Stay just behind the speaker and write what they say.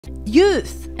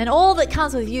Youth and all that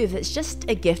comes with youth, it's just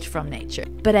a gift from nature.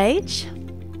 But age,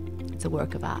 it's a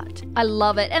work of art. I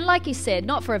love it. And like you said,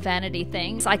 not for a vanity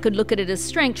thing. I could look at it as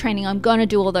strength training. I'm going to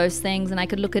do all those things, and I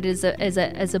could look at it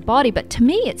as a body. But to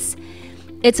me,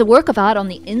 it's a work of art on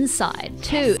the inside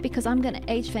too, because I'm going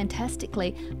to age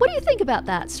fantastically. What do you think about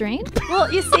that, Serene?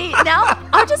 Well, you see, now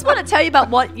I just want to tell you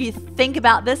about what you think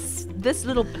about this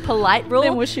little polite rule.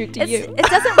 Then we'll shoot to you. It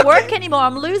doesn't work anymore.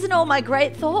 I'm losing all my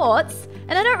great thoughts.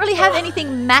 And I don't really have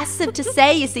anything massive to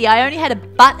say, you see. I only had a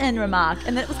button remark,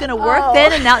 and it was going to work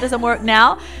then, and now it doesn't work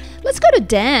now. Let's go to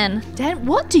Dan. Dan,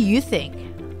 what do you think?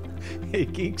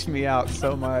 It geeks me out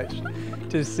so much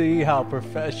to see how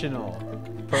professional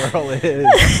Pearl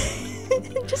is.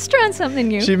 Just trying something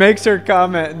new. She makes her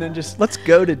comment and then just, let's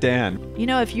go to Dan. You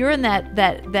know, if you're in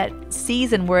that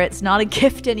season where it's not a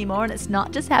gift anymore and it's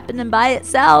not just happening by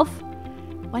itself,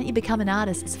 why don't you become an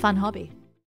artist? It's a fun hobby.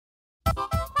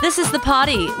 This is The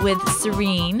Poddy with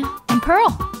Serene And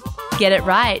Pearl. Get it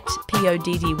right,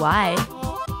 Poddy.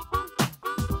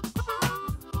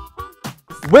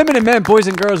 Women and men, boys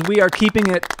and girls, we are keeping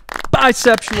it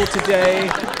bisexual today.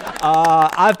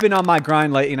 I've been on my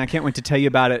grind lately, and I can't wait to tell you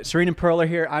about it. Serene and Pearl are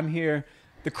here. I'm here.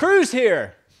 The crew's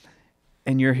here.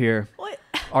 And you're here. What?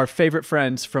 Our favorite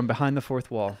friends from behind the fourth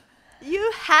wall.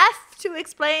 You have to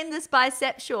explain this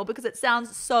bisexual because it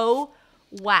sounds so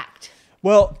whacked.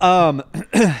 Well,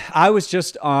 I was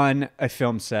just on a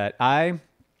film set.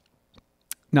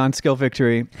 Non-skill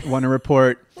victory, won a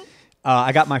report.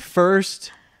 I got my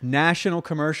first national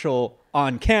commercial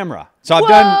on camera. So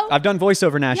I've done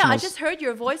voiceover nationals. Yeah, I just heard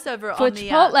your voiceover For on the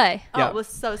Chipotle. Oh, Yeah. it was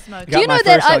so smoky. Do you my know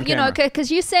that, first on you know, camera.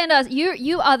 because you send us,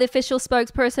 you are the official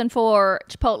spokesperson for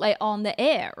Chipotle on the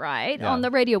air, right? Yeah. On the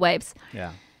radio waves.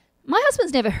 Yeah. My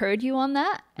husband's never heard you on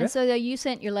that. Yeah. And so you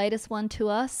sent your latest one to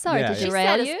us. Sorry Yeah, to yeah. She derail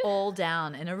sat us you. all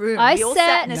down in a room. I We all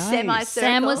sat in a Nice. semicircle.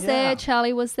 Sam was there, Yeah.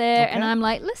 Charlie was there, and Okay. I'm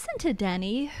like, listen to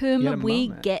Danny, You had whom a we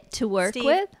moment. get to work Steve,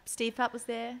 with. Steve Putt was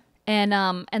there.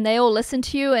 And they all listened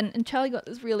to you, and Charlie got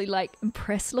this really like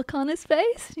impressed look on his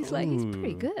face. He's like, he's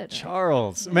pretty Ooh, good.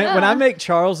 Charles. Man, when I make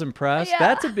Charles impressed, Yeah.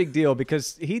 that's a big deal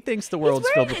because he thinks the world's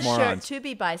He's filled wearing with his shirt morons. to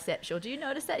be bisexual. Do you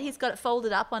notice that? He's got it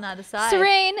folded up on either side.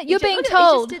 Serene, you're He being look at-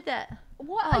 told. He just did that.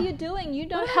 What Oh. are you doing? You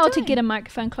know What am I how to doing? get a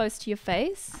microphone close to your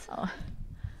face. Oh.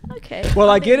 Okay. Well,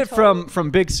 I'm I get being it told.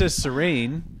 from Big Sis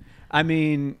Serene. I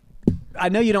mean, I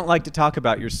know you don't like to talk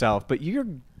about yourself, but you're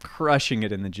crushing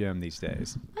it in the gym these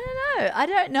days. I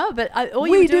don't know, but all We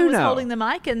you were do doing was know. holding the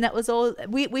mic, and that was all.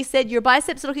 We said your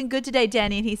biceps are looking good today,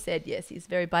 Danny, and he said yes, he's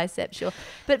very bisexual.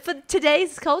 But for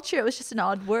today's culture, it was just an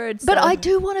odd word. But so- I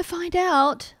do want to find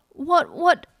out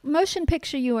what motion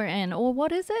picture you were in, or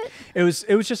what is it? It was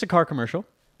just a car commercial,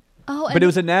 Oh, but it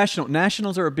was a national.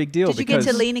 Nationals are a big deal Did you get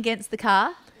because to lean against the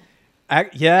car?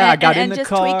 I got in and the just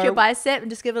car. tweak your bicep and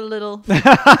just give it a little.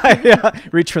 Yeah,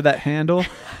 reach for that handle.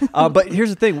 But here's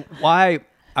the thing: why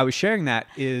I was sharing that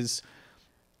is,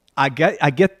 I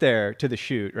get there to the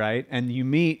shoot, right, and you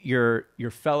meet your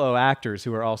fellow actors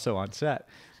who are also on set,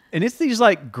 and it's these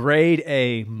like grade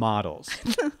A models.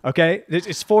 Okay,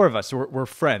 it's four of us. We're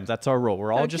friends. That's our role.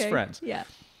 We're all just Okay, friends. Yeah.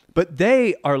 But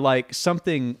they are like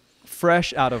something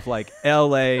fresh out of like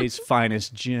LA's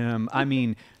finest gym. I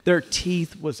mean, their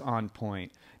teeth was on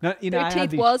point. Now, you know, Their I have teeth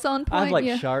these- was on I have point, like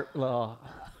yeah. sharp little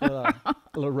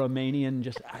Romanian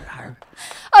just.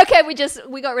 Okay,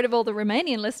 we got rid of all the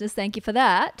Romanian listeners. Thank you for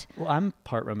that. Well, I'm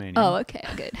part Romanian. Oh, okay,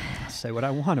 good. I'll say what I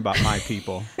want about my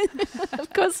people.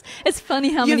 Of course, it's funny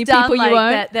how You've many done people like you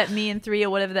own, that Me and 3 or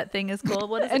whatever that thing is called.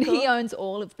 What is and it called? he owns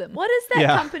all of them. What is that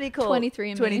Yeah. company called?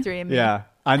 23andMe. 23andMe. Yeah,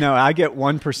 I know. I get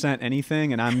 1%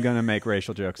 anything, and I'm gonna make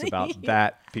racial jokes about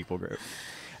that people group.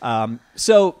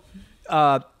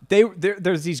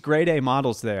 There's these grade A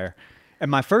models there, and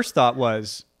my first thought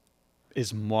was,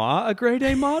 is moi a grade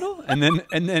A model? And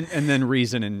then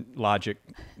reason and logic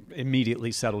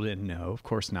immediately settled in. No, of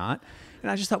course not. And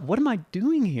I just thought, what am I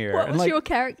doing here? What And was your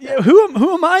character? Yeah,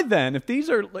 who am I then? If these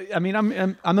are, I mean,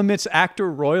 I'm amidst actor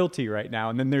royalty right now,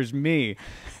 and then there's me,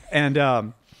 and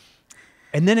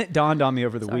then it dawned on me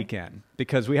over the weekend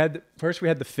because we had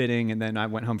the fitting, and then I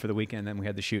went home for the weekend, and then we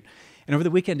had the shoot, and over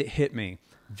the weekend it hit me.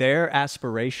 They're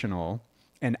aspirational,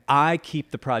 and I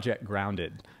keep the project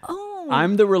grounded. Oh.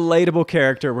 I'm the relatable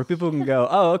character where people can go,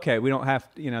 oh, okay, we don't have,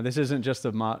 this isn't just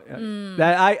a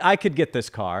that I could get this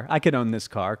car, I could own this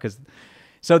car,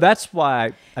 so that's why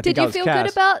I think Did I you was feel cast.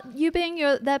 good about you being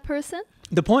that person?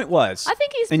 The point was, I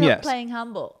think he's and yes. playing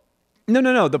humble.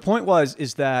 No. The point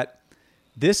is that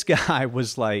this guy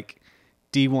was like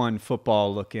D1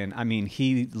 football looking. I mean,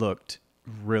 he looked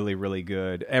really, really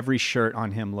good. Every shirt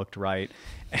on him looked right,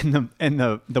 and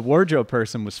the wardrobe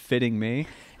person was fitting me,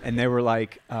 And they were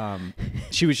like,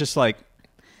 she was just like,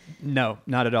 no,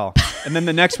 not at all. And then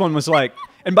the next one was like,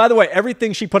 and by the way,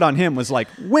 everything she put on him was like,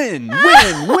 win,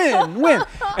 win, win, win.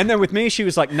 And then with me, she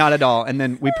was like, not at all. And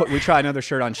then we try another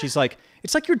shirt on. She's like,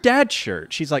 it's like your dad's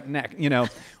shirt. She's like, neck, you know,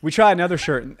 we try another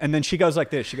shirt. And then she goes like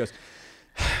this. She goes,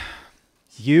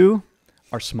 you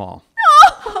are small.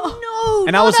 Oh, no.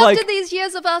 And I was like, after these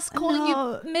years of us calling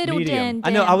you middle medium. Dan. I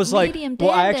know. I was like, medium,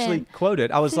 well, I Dan, actually Dan.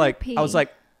 quoted. I was Therapy.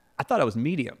 like, I thought I was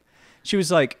medium. She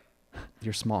was like,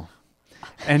 you're small.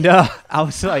 And I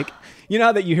was like, you know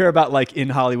how that you hear about like in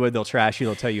Hollywood, they'll trash you,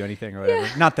 they'll tell you anything or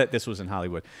whatever. Not that this was in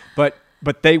Hollywood, but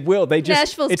they will. They just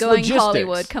Nashville's it's going logistics.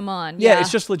 Hollywood. Come on. Yeah,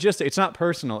 it's just logistics. It's not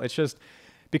personal. It's just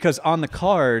because on the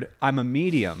card I'm a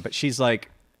medium, but she's like,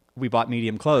 we bought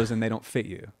medium clothes and they don't fit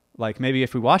you. Like maybe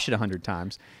if we wash it 100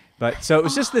 times. But so it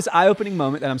was just this eye-opening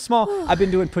moment that I'm small. I've been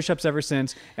doing push-ups ever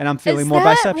since, and I'm feeling more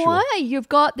bisexual. Why you've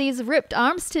got these ripped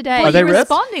arms today? Are they You're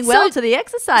ripped? responding well So- to the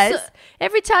exercise. so-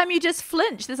 Every time you just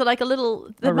flinch, there's like a little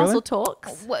Oh, really? muscle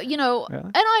talks. Well, you know, Yeah.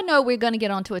 and I know we're going to get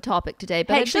onto a topic today,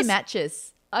 but It it actually just,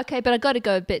 matches. okay, but I got to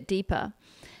go a bit deeper.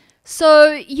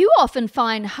 So you often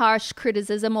find harsh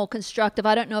criticism or constructive.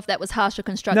 I don't know if that was harsh or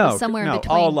constructive. No, somewhere no, in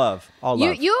between. all love, all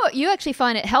love. You actually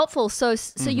find it helpful. So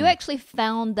you actually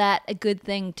found that a good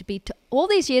thing to be. All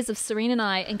these years of Serene and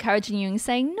I encouraging you and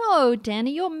saying, "No,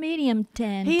 Danny, you're medium,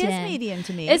 Dan. He Dan." is medium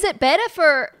to me. Is it better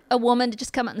for a woman to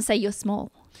just come out and say you're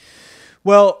small?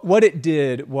 Well, what it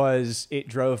did was it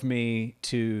drove me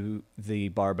to the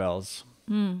barbells.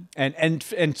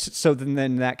 And so then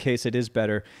in that case, it is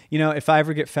better. You know, if I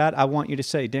ever get fat, I want you to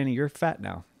say, Danny, you're fat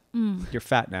now. You're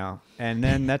fat now. And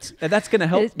then that's going to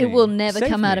help me. It will never Save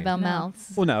come out me. of our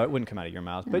mouths. Well, no, it wouldn't come out of your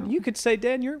mouth. But you could say,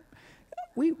 Dan,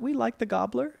 we like the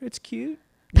gobbler. It's cute.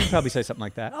 You could probably say something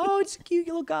like that. Oh, it's cute.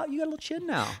 You got a little chin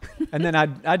now. And then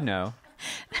I'd know.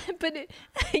 But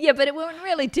it wouldn't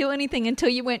really do anything until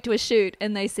you went to a shoot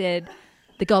and they said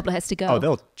the gobbler has to go. Oh,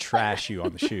 they'll trash you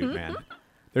on the shoot, man.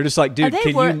 They're just like, dude,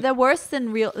 They're worse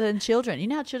than than children. You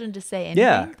know how children just say anything?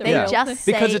 Yeah, They yeah. just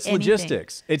say because it's anything.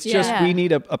 logistics. It's just Yeah. we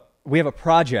need we have a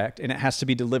project and it has to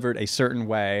be delivered a certain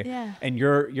way. Yeah. And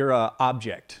you're a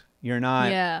object. You're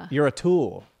not. Yeah. You're a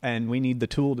tool, and we need the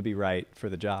tool to be right for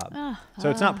the job. So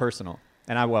it's not personal,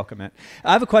 and I welcome it.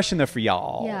 I have a question though for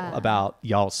y'all about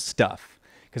y'all's stuff,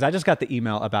 because I just got the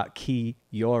email about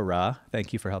KIAORA.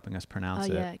 Thank you for helping us pronounce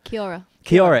it. yeah, KIAORA.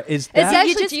 KIAORA is that? It's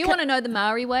actually, just do you want to know the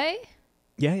Maori way?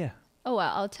 Yeah. Oh,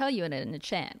 well, I'll tell you in the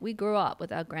chat. We grew up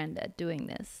with our granddad doing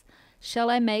this. Shall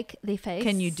I make the face?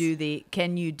 Can you do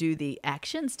the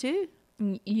actions too?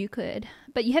 You could,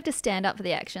 but you have to stand up for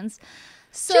the actions.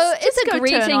 So Just it's go a turn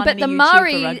greeting, on but the any YouTube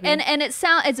Maori for rugby. and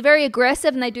it's very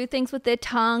aggressive, and they do things with their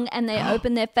tongue, and they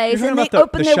open their face, You're and talking they about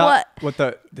open their what?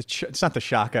 What it's not the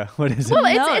shaka. What is it? Well,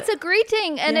 No. it's a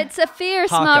greeting, and it's a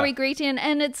fierce Haka. Maori greeting,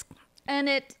 and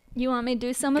it. You want me to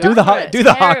do some of Do that?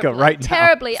 the haka Terribly, right now.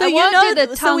 Terribly. So I you won't know, do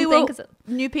the tongue we thing. will, 'Cause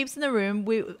new peeps in the room.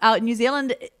 New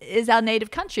Zealand is our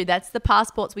native country. That's the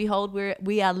passports we hold.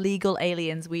 We are legal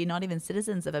aliens. We're not even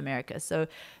citizens of America. So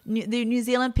the New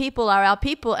Zealand people are our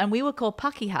people, and we were called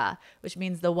Pakeha, which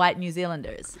means the white New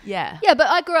Zealanders. Yeah. Yeah, but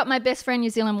I grew up, my best friend in New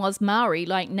Zealand was Maori,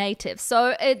 like native.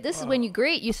 So this is when you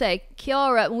greet, you say kia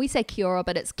ora. When we say kia ora,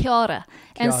 but it's kia ora.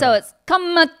 And so it's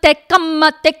kamate,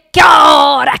 kia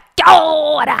ora, kia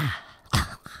ora.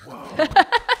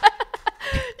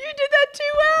 You did that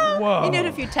too well. Whoa. You need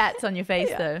a few tats on your face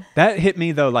though. That hit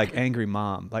me though, like angry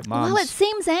mom. Like mom's. Well, it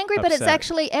seems angry, but it's upset.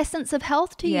 actually essence of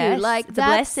health to Yes, you. Like it's a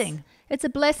blessing. It's a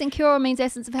blessing. Kia ora means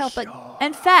essence of health. But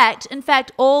In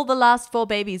fact, all the last 4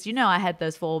 babies, I had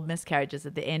those 4 miscarriages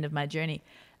at the end of my journey.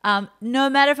 No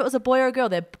matter if it was a boy or a girl,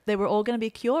 they were all going to be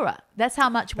Kiora. That's how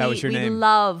much That was your we name.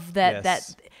 love that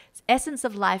Yes. that essence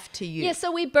of life to you. yeah,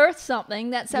 so we birthed something.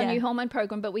 That's our Yeah. new hormone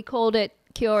program, but we called it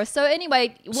Kia ora. So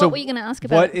anyway, what So were you going to ask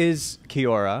about? What is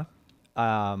KIAORA?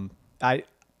 I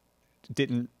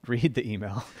didn't read the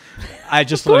email. I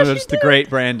just course noticed you the did. great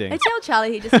branding. I tell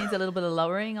Charlie he just needs a little bit of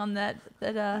lowering on that.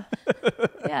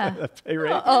 Yeah. Pay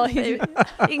rate. Oh, he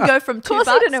can go from course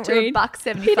he $2 didn't to read.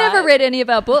 $1.75. He never read any of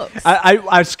our books.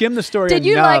 I skimmed the story Did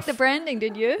you enough. like the branding?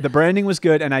 Did you? The branding was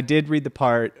good, and I did read the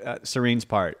part, Serene's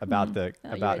part about you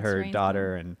about read her Serene's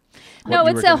daughter and. No,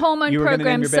 what you it's were a gonna- hormone you were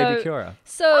program. Gonna name your baby so, KIAORA.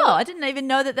 so Oh, I didn't even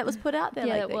know that was put out there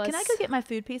Yeah, like it that. Can I was. go get my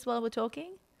food piece while we're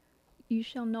talking? you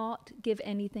shall not give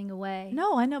anything away.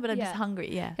 No, I know, but I'm Yeah. just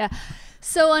hungry. Yeah. Yeah.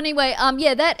 So anyway,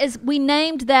 that is, we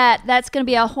named that. That's going to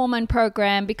be our hormone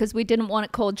program because we didn't want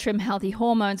it called Trim Healthy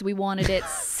Hormones. We wanted it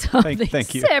something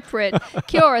Thank you. separate.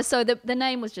 KIAORA. So the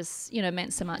name was just,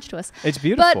 meant so much to us. It's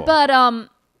beautiful. But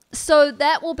So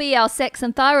that will be our sex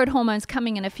and thyroid hormones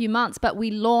coming in a few months, but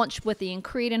we launch with the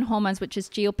incretin hormones, which is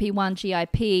GLP-1,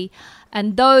 GIP,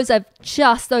 and those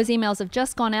emails have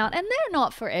just gone out, and they're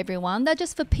not for everyone. They're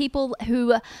just for people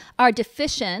who are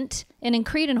deficient in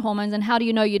incretin hormones. And how do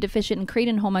you know you're deficient in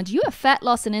incretin hormones? You are fat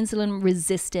loss and insulin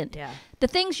resistant. Yeah. The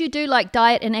things you do like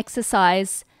diet and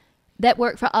exercise that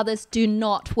work for others do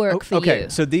not work for you. Okay,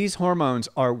 so these hormones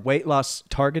are weight loss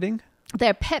targeting?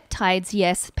 They're peptides,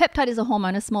 yes. Peptide is a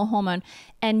hormone, a small hormone.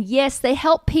 And yes, they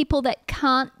help people that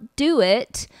can't do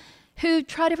it who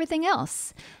tried everything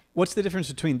else. What's the difference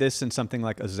between this and something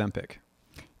like Ozempic?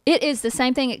 It is the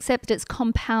same thing, except it's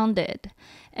compounded.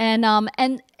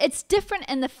 And it's different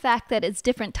in the fact that it's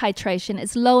different titration.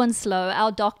 It's low and slow.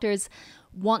 Our doctors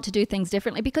want to do things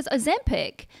differently because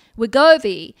Ozempic,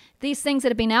 Wegovy, these things that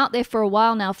have been out there for a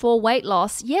while now for weight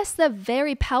loss, yes, they're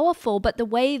very powerful, but the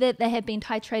way that they have been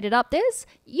titrated up,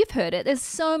 you've heard it, there's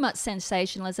so much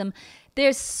sensationalism.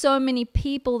 There's so many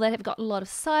people that have got a lot of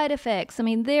side effects. I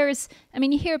mean,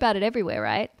 you hear about it everywhere,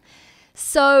 right?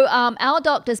 So our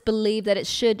doctors believe that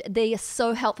they are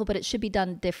so helpful, but it should be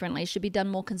done differently. It should be done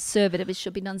more conservative. It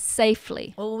should be done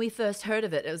safely. Well, when we first heard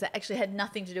of it, it was actually had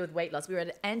nothing to do with weight loss. We were at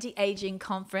an anti-aging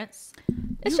conference.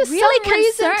 It's You're just really some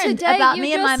reason concerned today about you're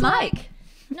me and my just mic.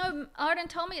 No, Arden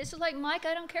told me it's just like, Mike,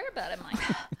 I don't care about it, Mike.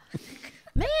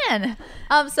 Man.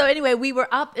 So anyway, we were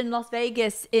up in Las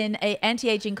Vegas in a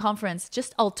anti-aging conference,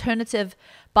 just alternative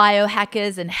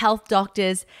biohackers and health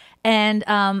doctors. And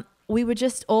we were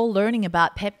just all learning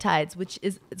about peptides, which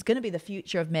it's going to be the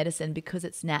future of medicine because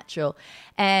it's natural.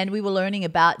 And we were learning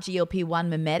about GLP-1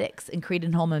 mimetics,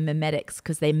 incretin hormone mimetics,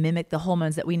 because they mimic the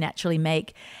hormones that we naturally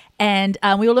make. And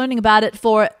we were learning about it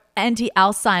for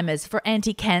anti-Alzheimer's, for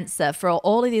anti-cancer, for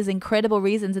all of these incredible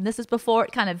reasons. And this is before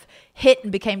it kind of hit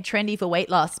and became trendy for weight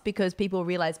loss because people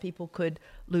realized people could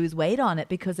lose weight on it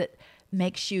because it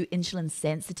makes you insulin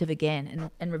sensitive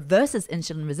again and reverses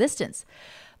insulin resistance.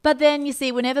 But then you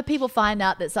see, whenever people find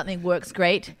out that something works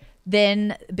great,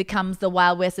 then it becomes the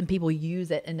Wild West and people use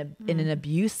it in an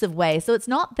abusive way. So it's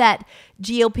not that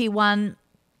GLP-1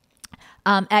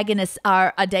 agonists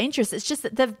are dangerous. It's just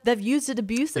that they've used it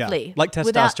abusively. Yeah, like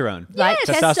testosterone.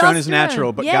 Testosterone is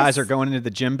natural, but guys are going into the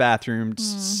gym bathroom,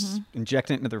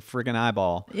 injecting it into their friggin'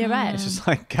 eyeball. You're right. It's just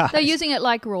like, guys. They're using it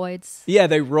like roids. Yeah,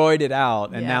 they roid it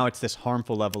out, and now it's this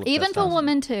harmful level of Even testosterone. for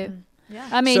women too. Yeah.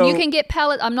 I mean, So- you can get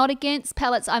pellets. I'm not against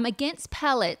pellets. I'm against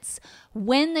pellets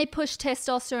when they push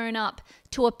testosterone up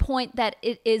to a point that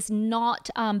it is not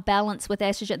balanced with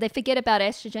estrogen. They forget about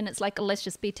estrogen. It's like, let's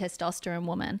just be testosterone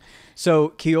woman. So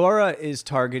KIAORA is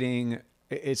targeting,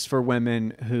 it's for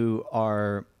women who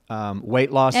are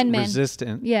weight loss And men.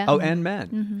 resistant. Yeah. Oh, and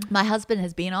men. My husband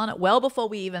has been on it well before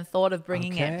we even thought of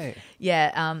bringing it.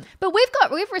 Yeah. But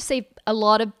we've received a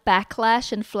lot of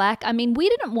backlash and flack. I mean, we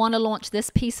didn't want to launch this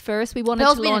piece first. We wanted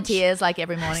Pearl's to been in launch tears like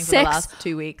every morning for the last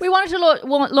 2 weeks. We wanted to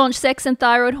launch sex and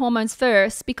thyroid hormones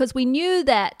first because we knew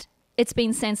that it's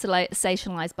been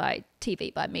sensationalized by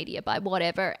TV, by media, by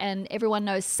whatever, and everyone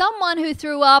knows someone who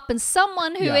threw up and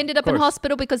someone who ended up in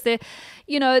hospital because their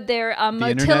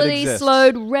motility exists.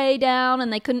 slowed way down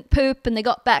and they couldn't poop and they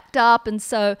got backed up, and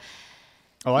so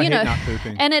I hate not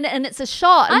pooping. and it's a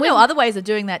shot. I And know other ways of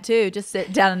doing that too. Just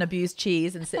sit down and abuse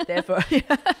cheese and sit there for.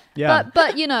 Yeah.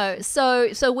 But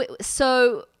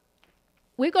so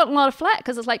we've got a lot of flack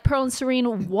because it's like, Pearl and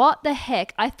Serene, what the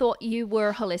heck? I thought you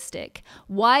were holistic.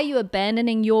 Why are you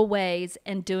abandoning your ways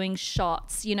and doing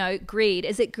shots? Greed.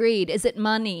 Is it greed? Is it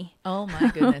money? Oh my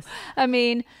goodness. I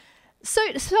mean,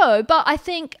 but I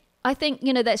think,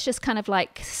 that's just kind of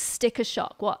like sticker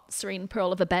shock. What Serene and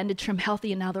Pearl have abandoned from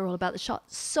healthy and now they're all about the shot.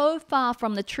 So far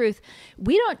from the truth.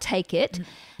 We don't take it.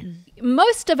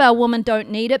 Most of our women don't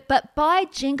need it, but by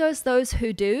jingos, those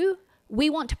who do, we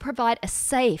want to provide a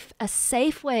safe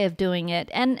way of doing it.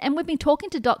 And we've been talking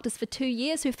to doctors for 2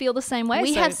 years who feel the same way.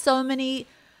 We have so many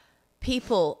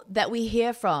people that we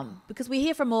hear from, because we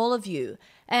hear from all of you,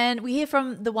 and we hear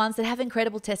from the ones that have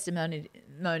incredible testimonies,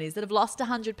 that have lost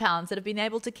 100 pounds, that have been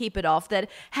able to keep it off, that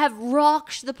have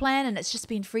rocked the plan, and it's just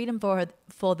been freedom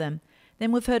for them.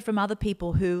 Then we've heard from other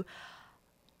people who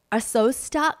are so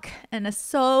stuck and are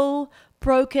so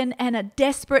broken and are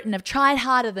desperate and have tried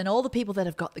harder than all the people that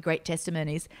have got the great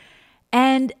testimonies.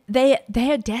 And they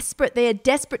are desperate. They are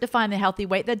desperate to find their healthy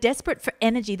weight. They're desperate for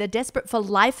energy. They're desperate for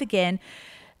life again.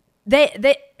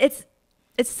 It's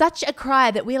such a cry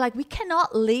that we're like, we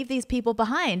cannot leave these people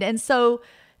behind. And so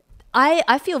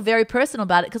I feel very personal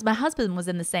about it because my husband was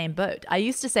in the same boat. I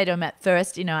used to say to him at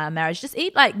first, our marriage, just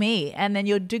eat like me and then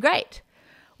you'll do great.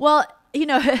 Well, you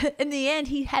know, in the end,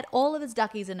 he had all of his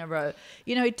duckies in a row.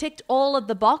 You know, he ticked all of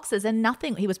the boxes and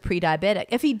nothing. He was pre-diabetic.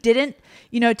 If he didn't,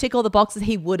 you know, tick all the boxes,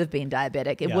 he would have been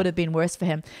diabetic. It would have been worse for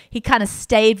him. He kind of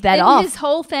staved that off. His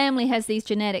whole family has these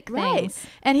genetic things.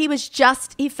 And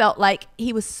he felt like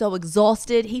he was so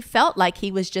exhausted. He felt like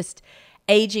he was just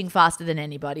aging faster than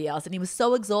anybody else. And he was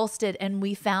so exhausted. And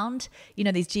we found, you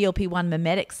know, these GLP-1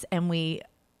 mimetics, and they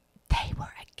were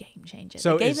a game changer.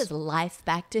 So they gave his life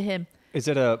back to him. Is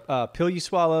it a pill you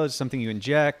swallow? Is it something you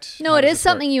inject? No, it is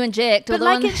something you inject. But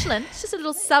like insulin, it's just a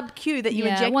little sub-Q that you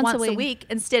inject once a week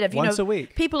instead of, once a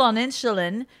week. People on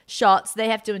insulin shots, they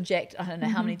have to inject, I don't know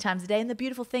how many times a day. And the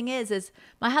beautiful thing is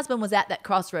my husband was at that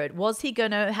crossroad. Was he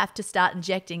going to have to start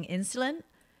injecting insulin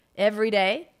every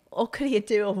day? Or could he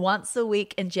do a once a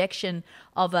week injection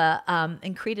of a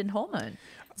incretin hormone?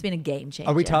 It's been a game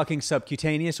changer. Are we talking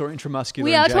subcutaneous or intramuscular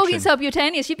We are injection? talking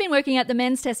subcutaneous. You've been working at the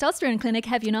men's testosterone clinic,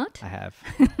 have you not? I have.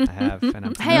 And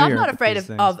I'm Hey, I'm not afraid of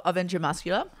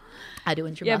intramuscular. I do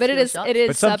intramuscular but it is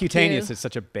But subcutaneous is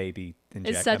such a baby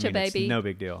injection. It's such a baby. It's no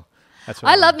big deal. That's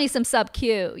what I love me some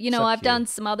sub-Q. You know, Sub-Q. I've done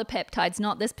some other peptides,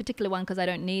 not this particular one because I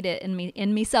don't need it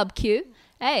in me sub-Q.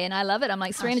 Hey, and I love it. I'm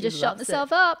like, Serena just shot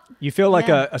myself up. You feel like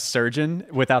a surgeon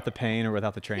without the pain or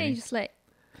without the Yeah, training. you just like...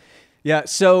 Yeah,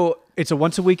 so it's a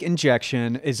once-a-week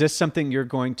injection. Is this something you're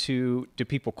going to... Do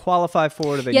people qualify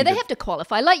for? Do they Yeah, they have to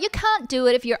qualify. Like, you can't do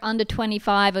it if you're under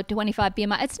 25 or 25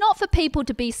 BMI. It's not for people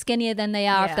to be skinnier than they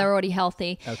are if they're already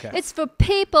healthy. Okay. It's for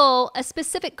people, a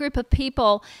specific group of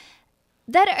people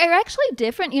that are actually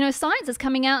different. You know, science is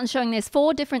coming out and showing there's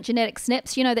 4 different genetic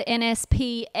SNPs. You know, the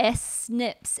NSPS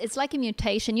SNPs. It's like a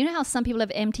mutation. You know how some people have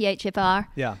MTHFR?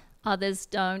 Yeah. Others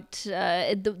don't,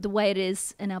 the way it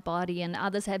is in our body, and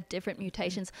others have different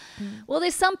mutations. Well,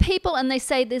 there's some people, and they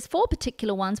say there's 4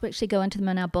 particular ones. We actually go into them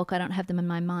in our book. I don't have them in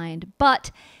my mind. But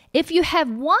if you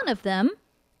have one of them,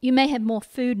 you may have more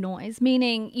food noise,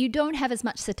 meaning you don't have as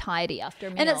much satiety after a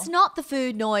meal. And it's not the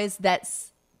food noise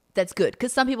that's good,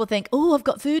 because some people think, oh, I've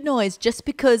got food noise, just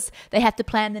because they have to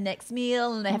plan the next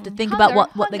meal and they have to think about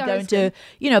what they're going to,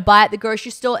 you know, buy at the grocery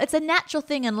store. It's a natural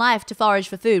thing in life to forage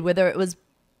for food, whether it was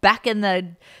back in the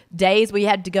days where you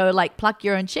had to go like pluck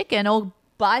your own chicken or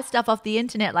buy stuff off the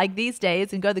internet like these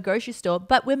days and go to the grocery store.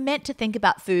 But we're meant to think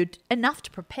about food enough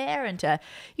to prepare and to,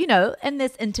 you know, and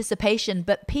this anticipation.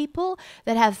 But people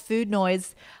that have food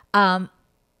noise,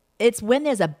 it's when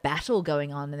there's a battle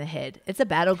going on in the head. It's a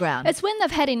battleground. It's when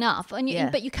they've had enough,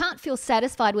 but you can't feel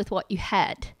satisfied with what you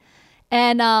had.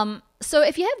 And so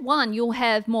if you have one, you'll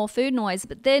have more food noise.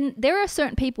 But then there are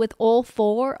certain people with all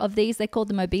 4 of these. They call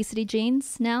them obesity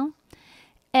genes now.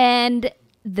 And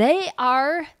they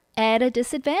are at a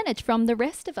disadvantage from the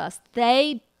rest of us.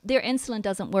 Their insulin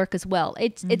doesn't work as well.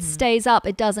 It stays up.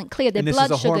 It doesn't clear. Their and this blood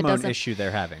is a sugar hormone doesn't. issue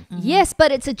they're having. Yes,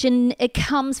 but it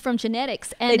comes from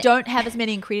genetics. And they don't have as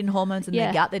many incretin hormones in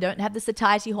their gut. They don't have the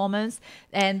satiety hormones,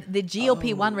 and the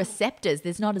GLP-1 receptors,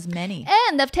 there's not as many.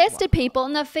 And they've tested people,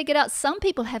 and they've figured out some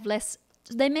people have less.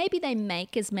 They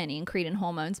make as many incretin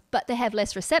hormones, but they have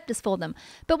less receptors for them.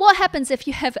 But what happens if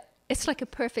you have? It's like a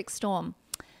perfect storm.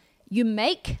 You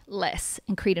make less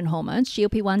incretin hormones,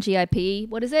 GLP-1, GIP.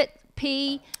 What is it?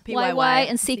 PYY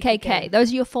and CKK.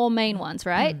 Those are your 4 main ones,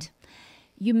 right?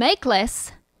 You make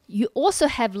less. You also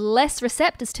have less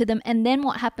receptors to them. And then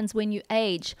what happens when you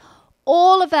age?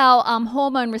 All of our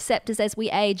hormone receptors as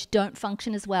we age don't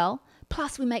function as well.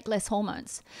 Plus, we make less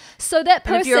hormones. So that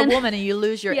person... And if you're a woman and you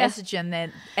lose your estrogen,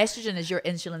 then estrogen is your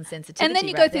insulin sensitivity. And then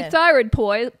you go through thyroid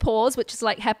pause, which is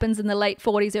like happens in the late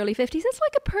 40s, early 50s. It's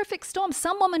like a perfect storm.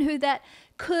 Some woman who that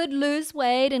could lose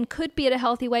weight and could be at a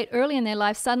healthy weight early in their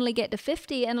life suddenly get to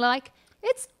 50 and like,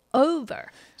 it's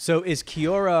over. So is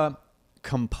KIAORA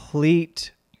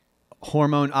complete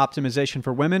hormone optimization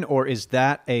for women, or is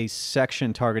that a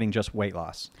section targeting just weight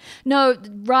loss? No,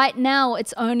 right now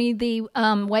it's only the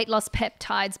weight loss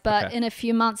peptides, but in a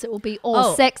few months it will be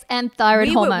all sex and thyroid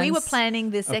hormones. We were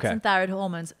planning the sex and thyroid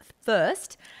hormones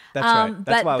first. That's right.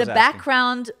 That's why I was the asking.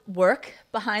 background work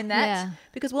behind that,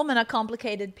 because women are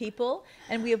complicated people,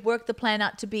 and we have worked the plan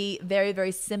out to be very,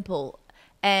 very simple.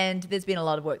 And there's been a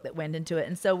lot of work that went into it.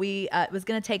 And so it was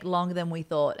going to take longer than we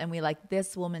thought. And we're like,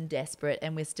 this woman desperate.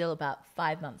 And we're still about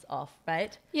 5 months off,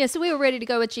 right? Yeah, so we were ready to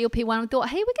go with GLP-1. We thought,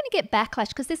 hey, we're going to get backlash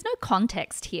because there's no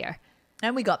context here.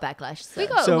 And we got backlash. So. We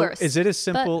got worse. Is it as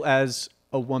simple as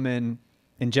a woman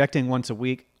injecting once a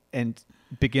week and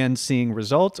begin seeing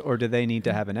results? Or do they need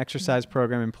to have an exercise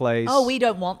program in place? Oh, we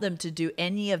don't want them to do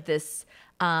any of this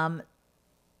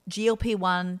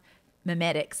GLP-1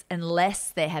 mimetics unless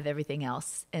they have everything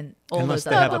else and all Unless those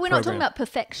they other. have No, a but we're not talking program. about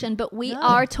perfection, but we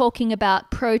are talking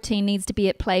about protein needs to be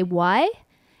at play. Why?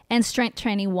 And strength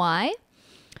training. Why?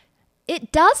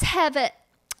 it does have a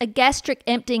gastric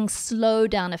emptying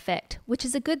slowdown effect, which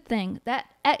is a good thing. That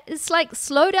it's like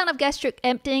slowdown of gastric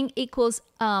emptying equals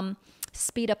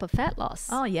speed up of fat loss.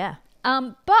 Oh, yeah.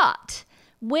 But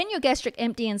when your gastric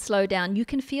empty and slow down, you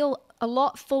can feel a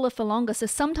lot fuller for longer. So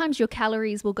sometimes your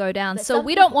calories will go down. So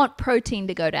we don't want protein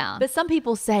to go down. But some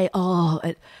people say,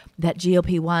 that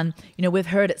GLP-1, we've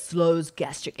heard it slows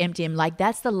gastric emptying. Like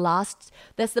that's the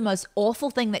most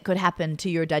awful thing that could happen to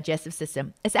your digestive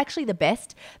system. It's actually the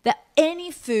best. That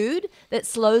any food that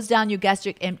slows down your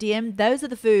gastric emptying, those are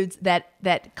the foods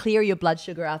that clear your blood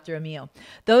sugar after a meal.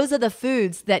 Those are the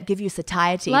foods that give you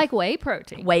satiety. Like whey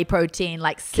protein. Whey protein,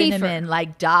 like cinnamon, Kefir.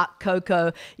 like dark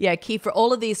cocoa. Yeah, kefir,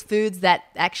 all of these foods that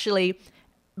actually,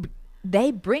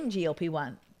 they bring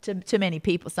GLP-1 to many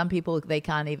people. Some people, they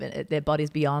can't even, their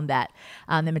body's beyond that.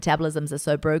 Their metabolisms are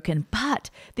so broken. But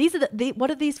these are what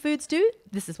do these foods do?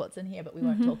 This is what's in here, but we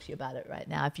won't talk to you about it right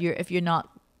now. If you're not,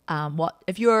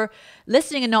 if you're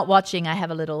listening and not watching, I have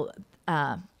a little,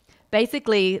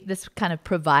 basically this kind of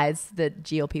provides the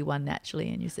GLP-1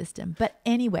 naturally in your system. But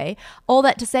anyway, all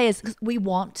that to say is we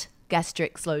want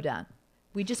gastric slowdown.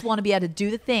 We just want to be able to do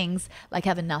the things like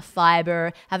have enough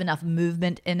fiber, have enough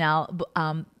movement in our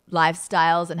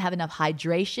lifestyles, and have enough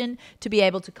hydration to be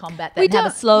able to combat that and have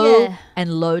a slow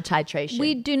and low titration.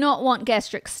 We do not want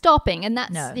gastric stopping, and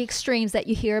that's the extremes that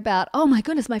you hear about. Oh my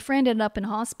goodness, my friend ended up in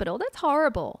hospital. That's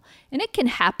horrible. And it can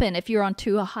happen if you're on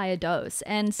too high a dose.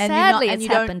 And sadly, it's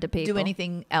happened to people. You don't do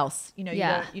anything else. You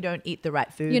don't eat the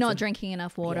right food. You're not drinking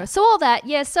enough water. Yeah. So all that,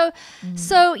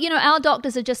 So our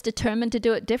doctors are just determined to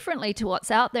do it differently to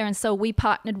what's out there. And so we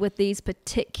partnered with these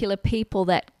particular people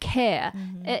that care.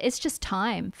 It's just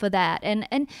time for that.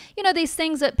 And these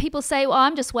things that people say, well,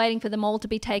 I'm just waiting for them all to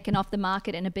be taken off the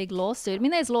market in a big lawsuit. I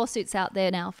mean, there's lawsuits out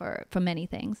there now for many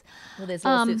things. Well, there's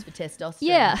lawsuits for testosterone.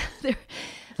 Yeah.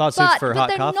 Lawsuits for hot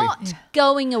they're coffee. Not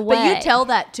going away. But you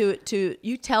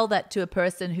tell that to a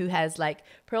person who has, like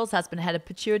Pearl's husband had a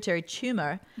pituitary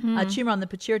tumor, a tumor on the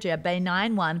pituitary, a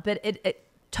benign one, but it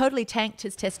totally tanked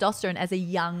his testosterone as a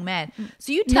young man.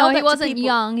 So you tell that he wasn't to people,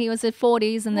 young. He was in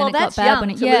 40s, and then it got that's bad young when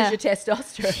it to lose your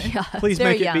testosterone. Yeah. Please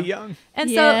Very make it young. be young. And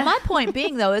so my point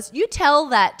being though is you tell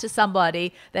that to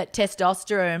somebody that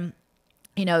testosterone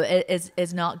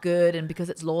is not good, and because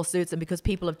it's lawsuits and because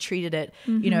people have treated it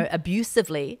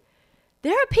abusively.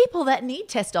 There are people that need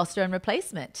testosterone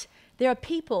replacement. There are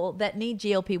people that need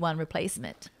GLP-1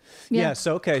 replacement. Yeah.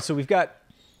 So we've got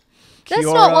That's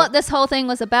KIAORA. not what this whole thing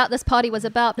was about. This party was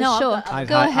about. But sure.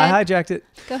 Go ahead. I hijacked it.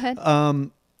 Go ahead.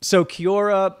 So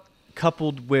KIAORA,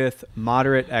 coupled with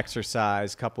moderate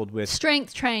exercise, coupled with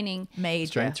Strength training.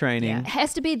 strength training. It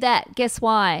has to be that. Guess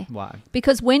why? Why?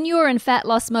 Because when you're in fat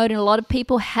loss mode, and a lot of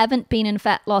people haven't been in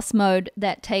fat loss mode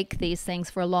that take these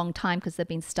things for a long time because they've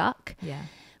been stuck. Yeah.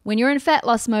 When you're in fat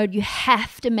loss mode, you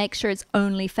have to make sure it's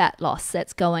only fat loss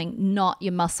that's going, not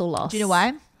your muscle loss. Do you know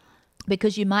why?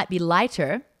 Because you might be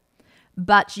lighter,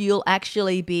 but you'll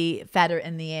actually be fatter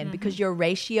in the end because your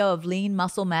ratio of lean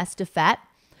muscle mass to fat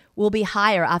will be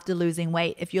higher after losing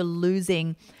weight if you're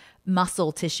losing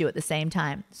muscle tissue at the same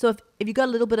time. So if you've got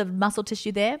a little bit of muscle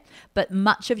tissue there, but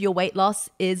much of your weight loss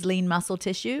is lean muscle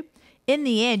tissue, in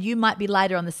the end, you might be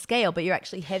lighter on the scale, but you're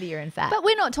actually heavier in fat. But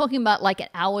we're not talking about like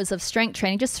hours of strength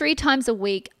training, just 3 times a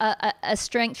week, a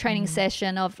strength training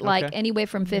session of like anywhere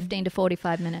from 15 to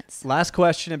 45 minutes. Last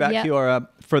question about KIAORA.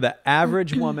 For the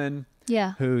average woman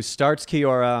who starts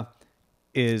KIAORA,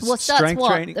 is strength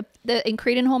training. The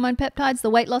incretin hormone peptides, the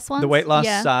weight loss ones? The weight loss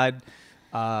side.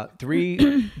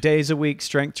 3 days a week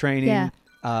strength training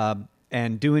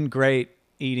and doing great,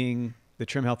 eating the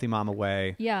Trim Healthy Mama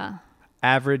way. Yeah.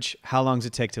 Average, how long does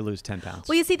it take to lose 10 pounds?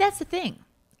 Well, you see, that's the thing.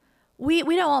 We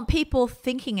don't want people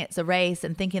thinking it's a race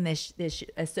and thinking there's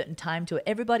a certain time to it.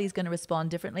 Everybody's going to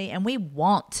respond differently, and we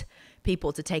want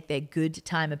people to take their good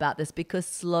time about this because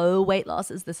slow weight loss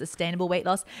is the sustainable weight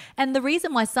loss. And the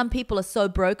reason why some people are so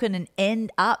broken and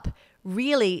end up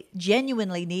really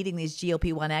genuinely needing these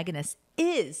GLP-1 agonists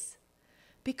is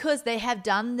because they have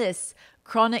done this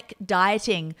chronic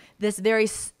dieting, these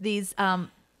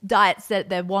diets that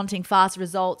they're wanting fast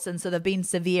results, and so they've been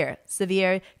severe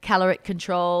caloric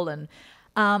control, and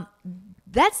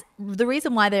that's the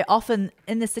reason why they're often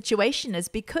in this situation is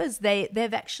because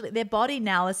they've actually, their body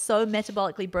now is so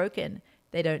metabolically broken.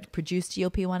 They don't produce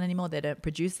GLP-1 anymore. They don't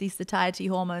produce these satiety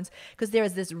hormones because there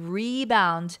is this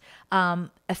rebound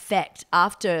effect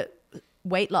after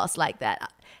weight loss like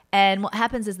that. And what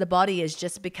happens is the body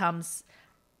just becomes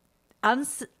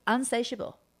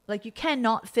unsatiable. Like you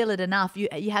cannot fill it enough.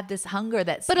 You have this hunger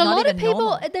that's not even normal. But a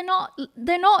lot of people,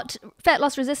 they're not fat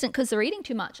loss resistant because they're eating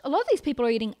too much. A lot of these people are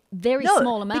eating very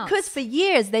small amounts. Because for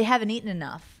years they haven't eaten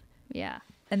enough. Yeah.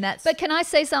 And that's... But can I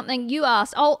say something? You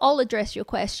asked, I'll address your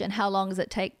question. How long does it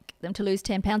take them to lose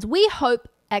 10 pounds? We hope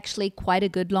actually quite a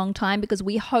good long time, because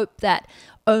we hope that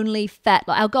only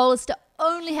our goal is to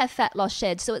only have fat loss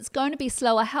shed. So it's going to be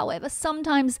slower. However,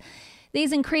 sometimes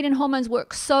these incretin hormones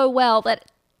work so well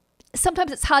that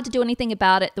sometimes it's hard to do anything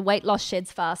about it. The weight loss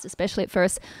sheds fast, especially at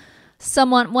first.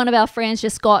 One of our friends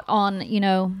just got on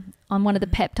one of the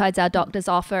peptides our doctors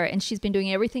offer, and she's been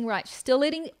doing everything right. She's still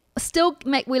eating,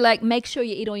 make sure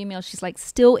you eat all your meals. She's like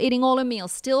still eating all her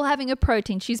meals, still having her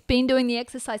protein. She's been doing the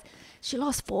exercise. She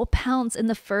lost 4 pounds in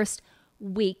the first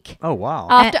week. Oh, wow.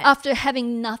 After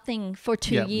having nothing for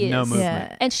 2 years. No movement.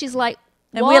 Yeah. And she's like,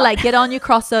 and we're like, get on your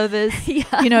crossovers,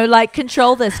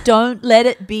 control this. Don't let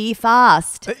it be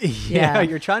fast. Yeah,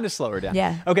 you're trying to slow her down.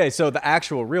 Yeah. Okay, so the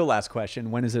actual real last question,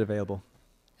 when is it available?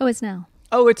 Oh, it's now.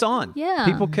 Oh, it's on. Yeah.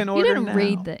 People can order You didn't now.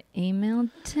 read the email,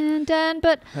 Dan,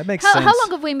 but that makes how sense.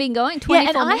 long have we been going? 24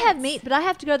 and I minutes? have meat, but I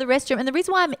have to go to the restroom. And the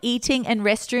reason why I'm eating and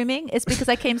restrooming is because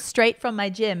I came straight from my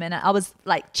gym and I was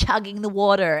like chugging the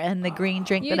water and the green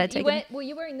drink that I take. Were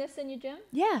you wearing this in your gym?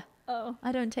 Yeah. Oh.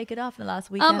 I don't take it off in the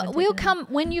last week. I haven't We'll taken it come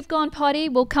when you've gone potty.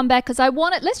 We'll come back because I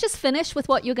want it. Let's just finish with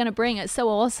what you're going to bring. It's so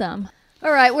awesome.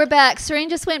 All right, we're back. Serene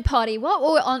just went potty. What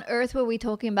on earth were we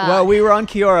talking about? Well, we were on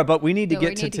KIAORA, but we need to Yeah, get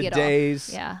we to need to get off.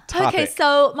 today's topic. Okay,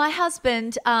 so my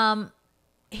husband,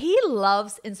 he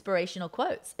loves inspirational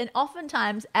quotes. And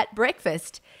oftentimes at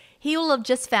breakfast, he will have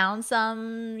just found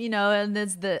some, and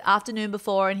there's the afternoon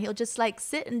before, and he'll just like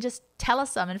sit and just tell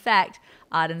us some. In fact,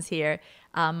 Arden's here,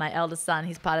 my eldest son,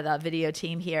 he's part of our video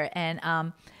team here.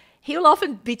 And he'll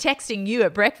often be texting you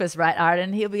at breakfast, right,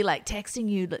 Arden? He'll be like texting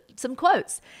you some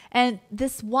quotes. And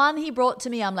this one he brought to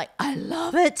me, I'm like, I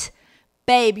love it.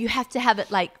 Babe, you have to have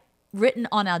it like written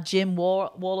on our gym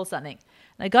wall or something.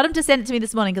 And I got him to send it to me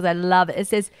this morning because I love it. It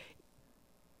says,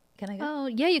 can I go? Oh,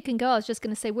 yeah, you can go. I was just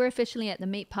going to say, we're officially at the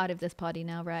meat part of this party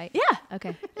now, right? Yeah.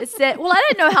 Okay. It said, well, I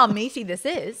don't know how meaty this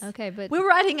is. Okay, but... We're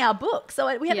writing our book, so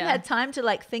we haven't Yeah. had time to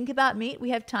like think about meat. We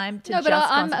have time to No, just but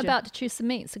I'm concentrate. about to choose some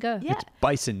meat, so go. Yeah. It's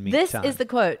bison meat This time. is the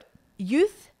quote.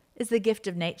 Youth is the gift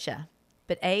of nature,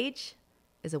 but age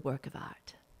is a work of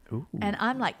art. Ooh. And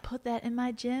I'm like, put that in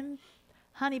my gym.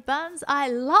 Honey buns, I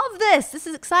love this. This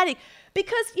is exciting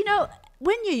because,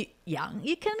 when you're young,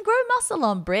 you can grow muscle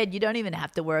on bread. You don't even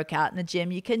have to work out in the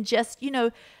gym. You can just,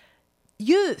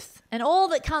 youth and all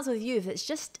that comes with youth. It's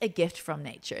just a gift from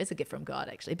nature. It's a gift from God,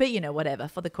 actually. But, whatever,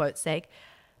 for the quote's sake.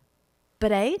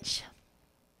 But age,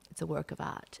 it's a work of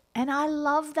art. And I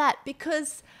love that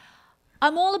because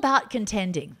I'm all about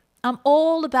contending. I'm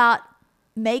all about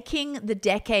making the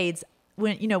decades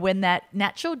when that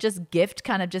natural just gift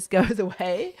kind of just goes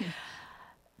away.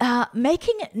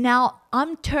 Making it now,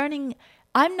 I'm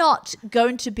not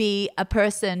going to be a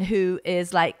person who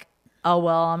is like, oh,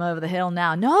 well, I'm over the hill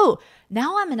now. No,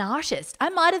 now I'm an artist. I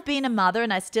might have been a mother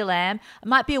and I still am. I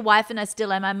might be a wife and I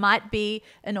still am. I might be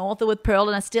an author with Pearl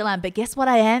and I still am. But guess what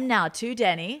I am now too,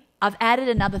 Danny? I've added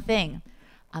another thing.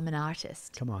 I'm an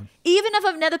artist. Come on. Even if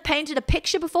I've never painted a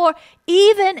picture before,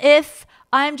 even if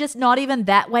I'm just not even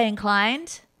that way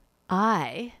inclined,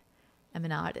 I am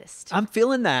an artist. I'm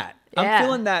feeling that. Yeah. I'm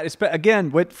feeling that.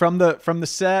 Again, from the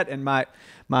set and my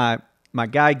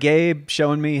guy Gabe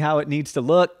showing me how it needs to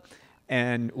look,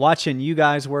 and watching you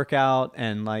guys work out,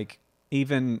 and like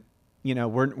even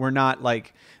we're not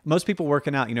like most people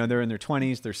working out. They're in their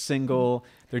 20s, they're single,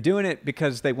 they're doing it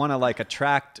because they want to like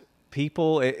attract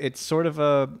people. It's sort of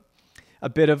a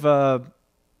bit of a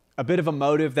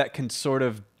motive that can sort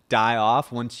of die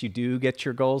off once you do get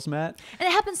your goals met. And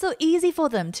it happens so easy for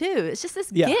them too. It's just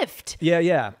this gift.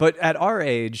 Yeah. But at our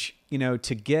age,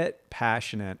 to get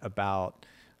passionate about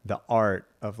the art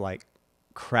of like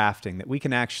crafting, that we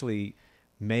can actually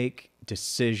make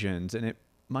decisions, and it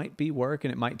might be work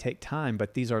and it might take time,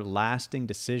 but these are lasting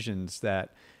decisions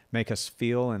that make us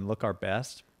feel and look our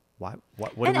best. And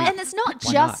it's not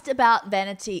just about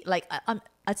vanity. Like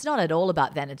it's not at all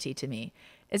about vanity to me.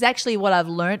 It's actually what I've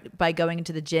learned by going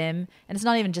into the gym. And it's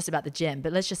not even just about the gym,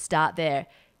 but let's just start there.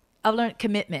 I've learned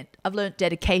commitment. I've learned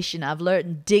dedication. I've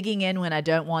learned digging in when I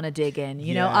don't want to dig in.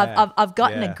 I've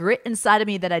gotten a grit inside of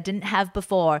me that I didn't have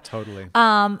before. Totally.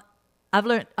 I've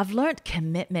learned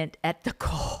commitment at the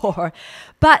core.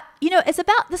 But, it's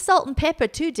about the salt and pepper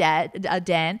too,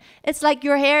 Dan. It's like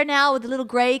your hair now with a little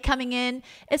gray coming in.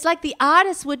 It's like the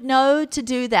artist would know to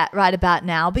do that right about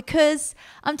now, because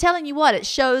I'm telling you what, it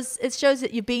shows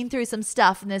that you've been through some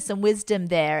stuff and there's some wisdom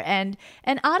there. And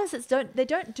artists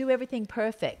don't do everything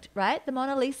perfect, right? The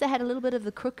Mona Lisa had a little bit of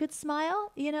the crooked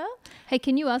smile, Hey,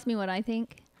 can you ask me what I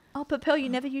think? Oh, but Pearl, you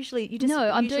never usually, you just No,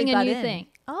 I'm usually doing a butt new in. thing.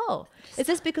 Oh, is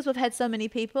this because we've had so many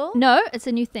people? No, it's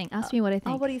a new thing. Ask me what I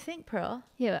think. Oh, what do you think, Pearl?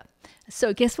 Yeah.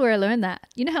 So guess where I learned that?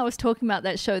 You know how I was talking about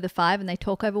that show, The Five, and they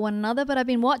talk over one another? But I've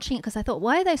been watching it because I thought,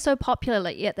 why are they so popular?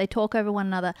 Like, yet they talk over one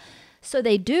another. So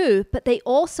they do, but they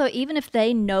also, even if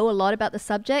they know a lot about the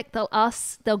subject,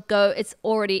 they'll go, it's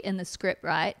already in the script,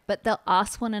 right? But they'll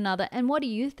ask one another, and what do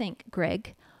you think,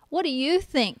 Greg? What do you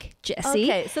think, Jessie?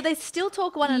 Okay, so they still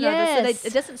talk one another, Yes. so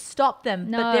it doesn't stop them,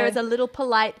 No. but there is a little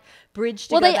polite bridge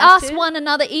to Well, go they back ask to. one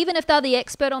another, even if they're the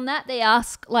expert on that, they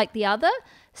ask like the other.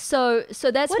 So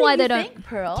that's What why do you they think, don't.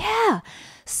 Pearl? Yeah.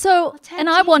 So, tag and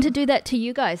I want to team. do that to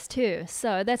you guys too.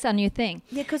 So that's our new thing.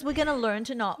 Yeah, because we're going to learn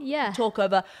to not Yeah. talk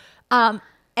over.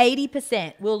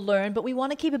 80% we'll learn, but we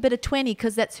want to keep a bit of 20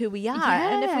 because that's who we are.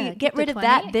 And if Yeah, we get get to rid of 20.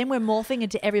 that, then we're morphing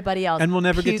into everybody else. And we'll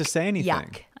never get to Puke, say anything.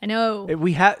 Yuck. I know.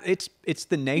 We have it's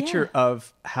the nature Yeah.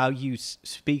 of how you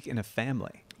speak in a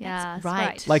family. Yeah, that's right.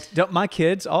 right. Like my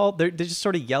kids, they just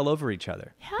sort of yell over each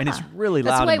other, and it's Yeah. really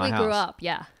that's loud the way in my we house. grew up.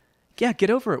 Yeah. Yeah,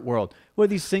 get over it, world. Where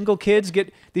these single kids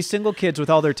with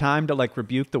all their time to like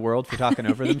rebuke the world for talking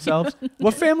over themselves.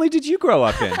 What family did you grow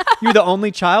up in? You're the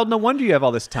only child. No wonder you have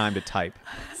all this time to type.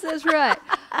 That's right.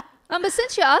 But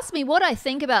since you asked me what I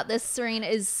think about this, Serene,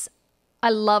 is I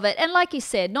love it. And like you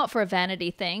said, not for a vanity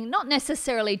thing, not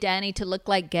necessarily Danny to look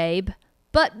like Gabe,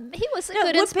 but he was a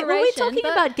good inspiration. Were we talking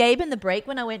but- about Gabe in the break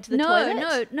when I went to the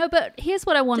toilet? No, but here's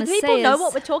what I want Do to say people know is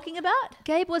what we're talking about?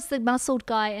 Gabe was the muscled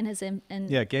guy in his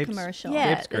Yeah, Gabe's- commercial.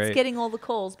 Yeah, Gabe's great. it's getting all the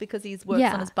calls because he's works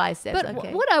on his biceps. But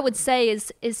Okay. what I would say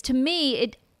is to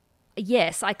me,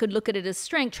 yes, I could look at it as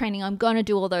strength training. I'm going to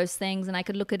do all those things, and I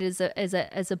could look at it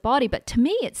as a body. But to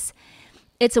me,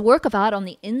 it's a work of art on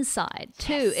the inside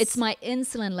too. Yes. It's my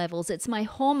insulin levels. It's my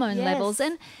hormone Yes. levels.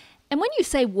 And when you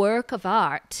say work of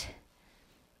art,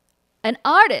 an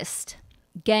artist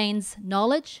gains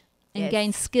knowledge and Yes.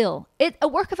 gains skill. A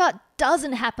work of art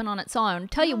doesn't happen on its own.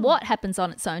 Tell you what happens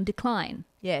on its own: decline.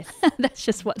 Yes. That's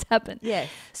just what's happened. Yes.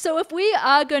 So if we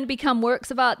are going to become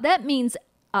works of art, that means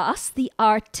us, the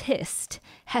artist,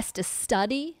 has to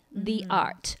study the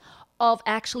art of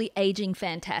actually aging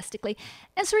fantastically.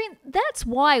 And Serene, that's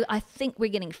why I think we're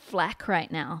getting flack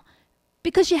right now.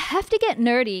 Because you have to get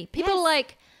nerdy. People are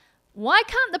like, why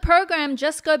can't the program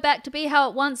just go back to be how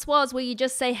it once was, where you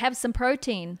just say, have some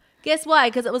protein? Guess why?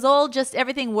 Because it was all just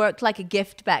everything worked like a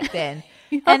gift back then.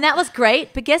 And that was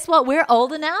great. But guess what? We're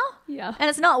older now. Yeah. And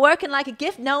it's not working like a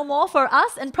gift no more for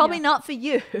us and probably not for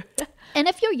you. And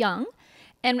if you're young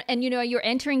and you know you're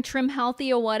entering Trim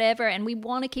Healthy or whatever, and we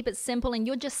want to keep it simple and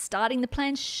you're just starting the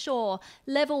plan, sure,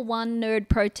 level 1 nerd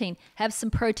protein, have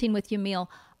some protein with your meal.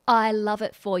 I love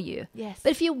it for you. Yes. But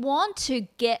if you want to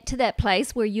get to that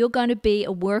place where you're going to be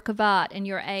a work of art in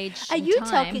your age, Are and you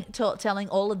time, telling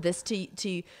all of this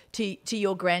to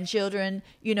your grandchildren,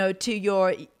 you know, to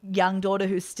your young daughter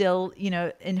who's still, you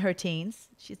know, in her teens?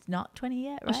 She's not 20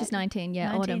 yet, right? Oh, she's 19,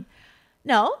 yeah, autumn.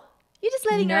 No, you're just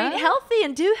letting her No? eat healthy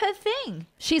and do her thing.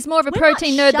 She's more of a We're not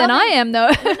protein nerd than I shoving- am,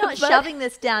 though. We're not But- shoving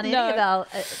this down any No. of our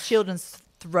children's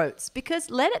throats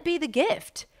because let it be the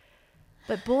gift.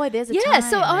 But boy, there's a Yeah, time,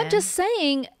 so I'm man. just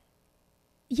saying,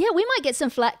 yeah, we might get some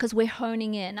flack because we're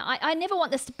honing in. I never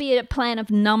want this to be a plan of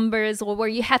numbers or where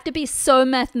you have to be so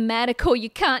mathematical. You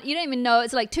don't even know.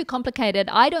 It's like too complicated.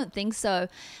 I don't think so.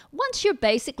 Once you're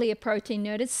basically a protein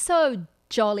nerd, it's so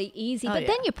jolly easy. Oh, But yeah.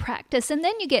 then you practice and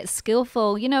then you get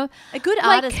skillful, you know. A good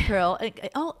like- artist, Pearl.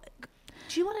 Oh,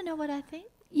 do you want to know what I think?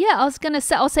 Yeah, I was going to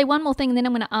say, I'll say one more thing and then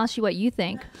I'm going to ask you what you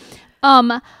think.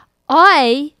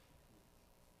 I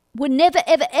would never,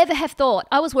 ever, ever have thought.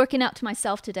 I was working out to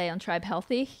myself today on Tribe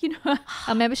Healthy, you know,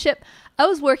 our membership. I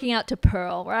was working out to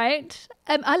Pearl, right?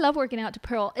 I love working out to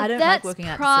Pearl. I If don't like that's working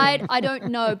out to pride, Sue. I don't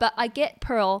know, but I get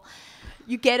Pearl.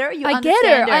 You get her? You I understand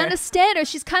get her. her? I understand her.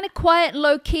 She's kind of quiet and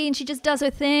low key, and she just does her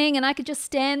thing. And I could just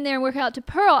stand there and work out to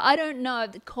Pearl. I don't know.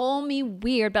 They call me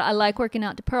weird, but I like working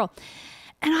out to Pearl.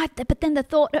 But then the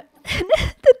thought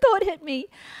hit me.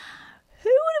 Who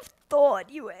would have thought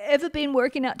you ever been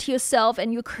working out to yourself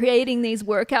and you're creating these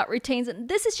workout routines? And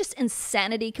this is just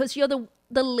insanity because you're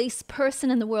the least person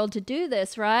in the world to do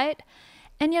this, right?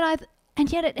 And yet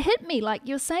it hit me, like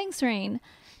you're saying, Serene.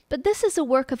 But this is a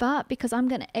work of art because I'm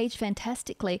going to age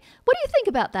fantastically. What do you think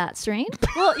about that, Serene?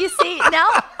 Well, you see, now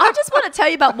I just want to tell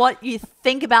you about what you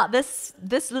think about this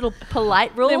little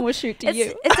polite rule. Then we'll shoot to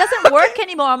you. It doesn't work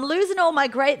anymore. I'm losing all my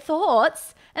great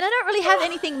thoughts. And I don't really have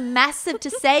anything massive to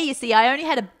say, you see. I only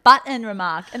had a butt-in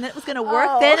remark, and it was going to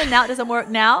work then, and now it doesn't work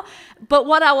now. But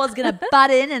what I was going to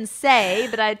butt in and say,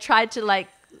 but I tried to, like,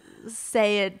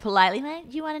 say it politely.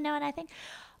 Do you want to know what I think?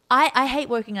 I hate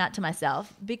working out to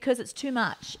myself because it's too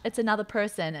much. It's another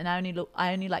person, and I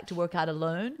only like to work out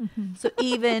alone. So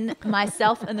even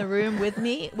myself in the room with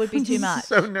me would be too much.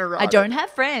 So neurotic. I don't have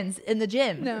friends in the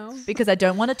gym. No. Because I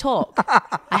don't want to talk.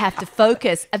 I have to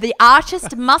focus. The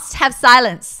artist must have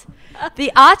silence.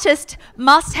 The artist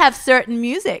must have certain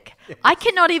music. I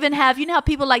cannot even have, you know how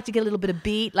people like to get a little bit of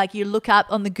beat, like you look up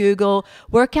on the Google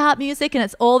workout music and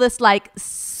it's all this like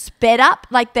sped up,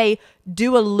 like they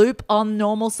do a loop on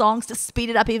normal songs to speed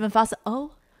it up even faster.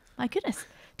 Oh my goodness.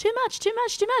 Too much.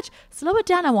 Slow it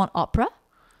down. I want opera.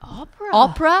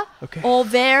 Okay. Or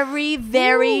very,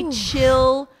 very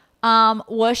chill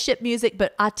worship music,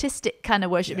 but artistic kind of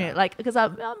worship music. Like, because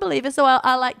I'm a believer, so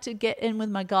I like to get in with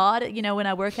my God, you know, when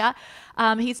I work out.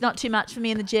 He's not too much for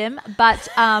me in the gym, but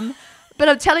I'm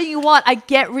telling you what, I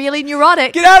get really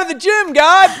neurotic. Get out of the gym,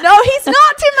 God. No, he's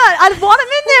not too much. I want him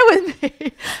in there with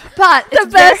me. But The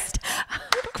best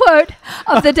quote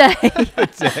of the day.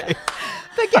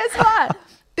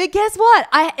 But guess what?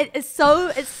 It's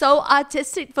so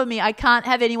artistic for me. I can't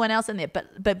have anyone else in there.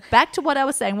 But back to what I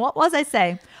was saying. What was I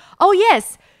saying? Oh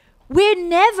yes, we're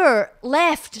never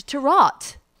left to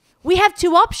rot. We have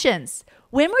two options.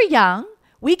 When we're young,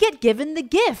 we get given the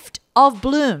gift of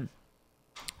bloom,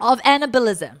 of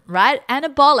anabolism, right?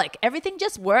 Anabolic. Everything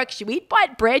just works. You eat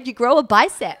white bread, you grow a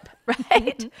bicep,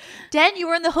 right? Dan, you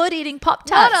were in the hood eating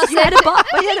Pop-Tarts. You had a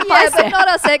bicep. But not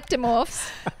us ectomorphs.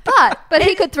 But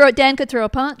he could throw. Dan could throw a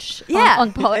punch.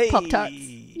 On Pop-Tarts.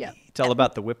 Yeah. It's all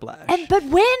about the whiplash. But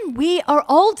when we are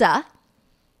older,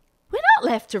 we're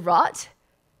not left to rot.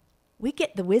 We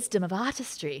get the wisdom of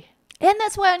artistry. And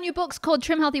that's why our new book's called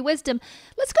Trim Healthy Wisdom.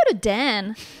 Let's go to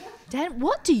Dan. Dan,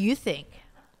 what do you think?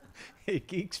 It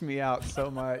geeks me out so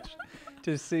much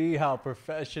to see how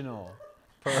professional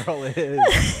Pearl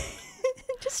is.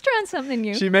 Just trying something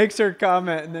new. She makes her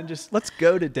comment and then just, let's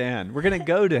go to Dan. We're going to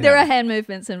go to him. There are hand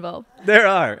movements involved. There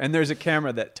are. And there's a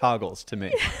camera that toggles to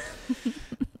me.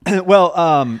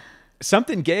 Well,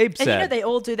 something Gabe said. And you know they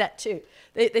all do that too.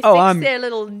 They fix their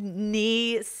little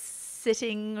knee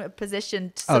sitting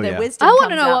position so their wisdom I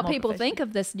want to comes know out what more people think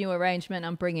of this new arrangement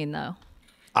I'm bringing, though.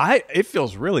 It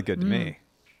feels really good to me.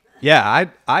 Yeah,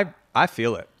 I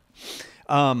feel it.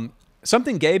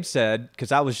 Something Gabe said,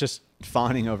 because I was just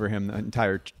fawning over him the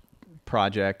entire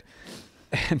project,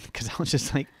 and because I was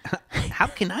just like, how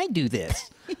can I do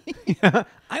this?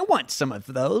 I want some of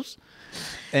those.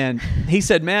 And he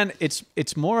said, man,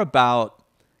 it's more about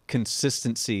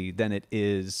consistency than it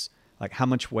is like how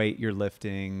much weight you're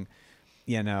lifting,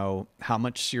 you know, how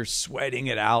much you're sweating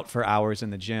it out for hours in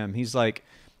the gym. He's like,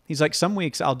 some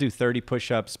weeks I'll do 30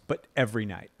 push-ups, but every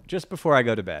night, just before I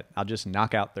go to bed, I'll just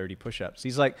knock out 30 push-ups.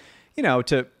 He's like, you know,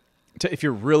 if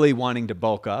you're really wanting to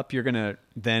bulk up, you're going to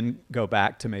then go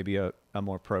back to maybe a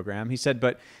more program. He said,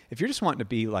 but if you're just wanting to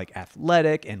be like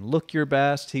athletic and look your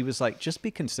best, he was like, just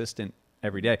be consistent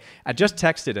every day. I just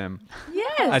texted him.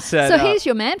 Yes. I said, so he's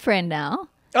your man friend now.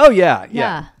 Oh,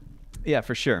 yeah,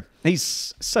 for sure.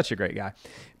 He's such a great guy.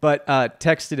 But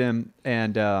texted him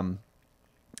and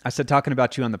I said, talking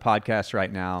about you on the podcast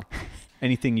right now,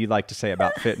 anything you'd like to say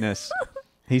about fitness?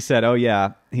 He said, oh,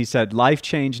 yeah. He said, life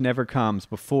change never comes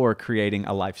before creating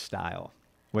a lifestyle,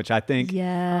 which I think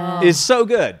is so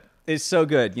good. Is so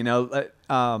good. You know,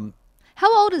 how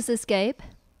old is this Gabe?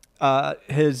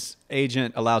 His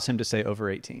agent allows him to say over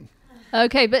 18.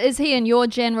 Okay, but is he in your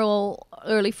general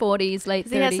early 40s, late 30s?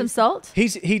 Does he have some salt?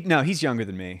 He's younger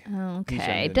than me.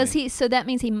 Okay. Does he? So that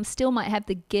means he still might have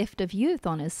the gift of youth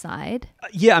on his side.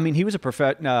 Yeah, I mean, he was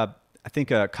I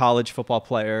think a college football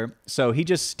player. So he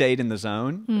just stayed in the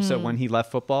zone. So when he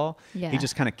left football, he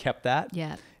just kind of kept that.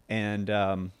 Yeah. And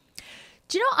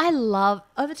do you know I love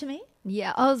over to me?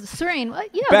 Yeah. Oh, Serene.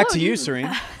 Yeah. Back to you, Serene.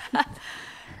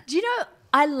 Do you know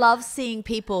I love seeing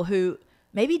people who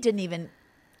maybe didn't even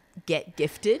get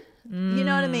gifted. You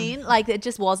know what I mean? Like it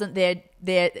just wasn't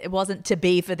it wasn't to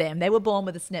be for them. They were born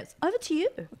with the snips. Over to you.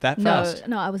 That fast?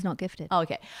 No, I was not gifted. Oh,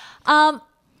 okay.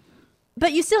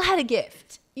 But you still had a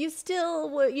gift. You still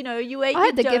were, you know, you ate I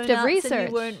had the donuts gift of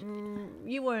research.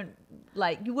 You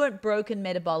weren't broken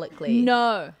metabolically.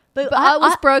 No. But I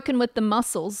was broken with the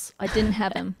muscles. I didn't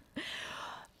have them.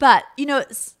 But, you know,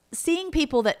 seeing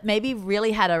people that maybe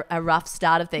really had a rough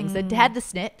start of things, that had the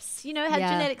snips, you know, had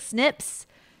genetic snips,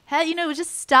 had, you know,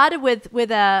 just started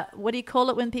with a, what do you call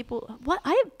it when people,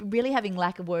 I'm really having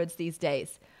lack of words these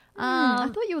days. I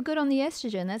thought you were good on the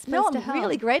estrogen. That's supposed to help. I'm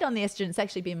really great on the estrogen. It's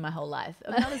actually been my whole life.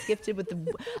 I'm not as gifted with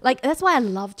the, like, that's why I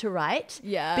love to write.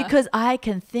 Yeah. Because I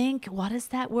can think, what is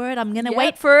that word? I'm going to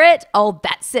wait for it. Oh,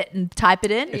 that's it. And type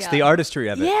it in. It's the artistry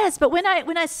of it. Yes. But when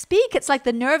I speak, it's like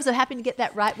the nerves of having to get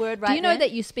that right word right. Do you know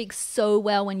that you speak so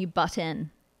well when you butt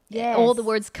in? all the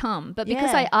words come. But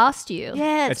because I asked you.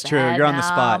 Yeah, it's true. You're on the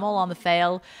spot. I'm all on the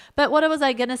fail. But what was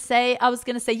I going to say? I was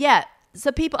going to say, yeah.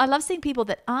 So I love seeing people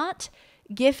that aren't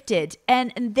gifted.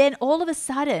 And then all of a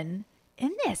sudden,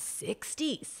 in their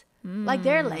 60s, like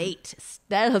they're late.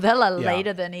 They're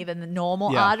later than even the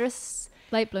normal artists.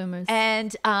 Late bloomers.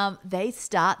 And they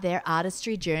start their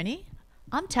artistry journey.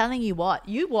 I'm telling you what,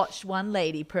 you watched one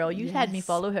lady, Pearl. You had me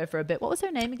follow her for a bit. What was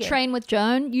her name again? Train with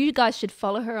Joan. You guys should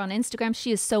follow her on Instagram.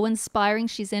 She is so inspiring.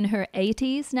 She's in her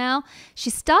 80s now. She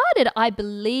started, I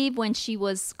believe, when she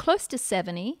was close to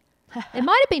 70. It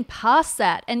might have been past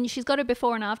that. And she's got her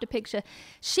before and after picture.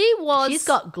 She's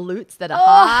got glutes that are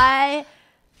high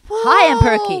and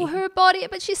perky. Her body,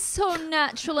 but she's so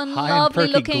natural and High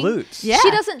lovely and perky looking. glutes. Yeah. She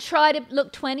doesn't try to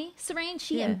look 20, Serene.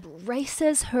 She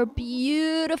embraces her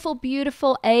beautiful,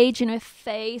 beautiful age in her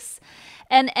face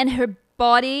and her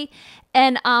body.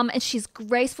 And she's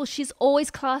graceful. She's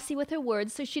always classy with her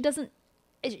words. So she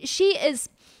is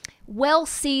well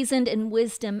seasoned in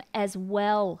wisdom as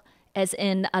well as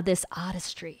in this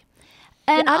artistry.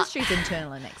 And artistry is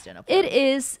internal and external. It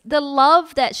is the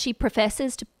love that she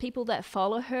professes to people that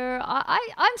follow her.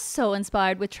 I'm so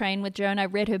inspired with Train with Joan. I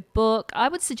read her book. I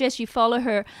would suggest you follow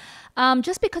her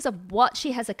just because of what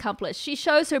she has accomplished. She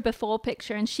shows her before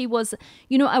picture, and she was,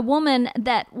 a woman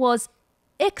that was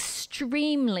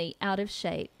extremely out of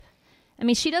shape. I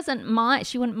mean, she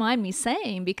wouldn't mind me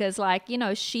saying, because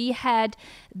she had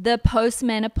the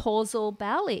postmenopausal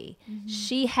belly. Mm-hmm.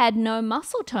 She had no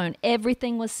muscle tone.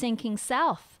 Everything was sinking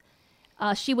south.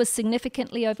 She was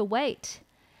significantly overweight.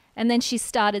 And then she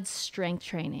started strength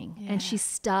training and she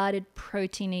started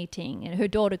protein eating, and her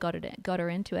daughter got her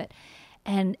into it.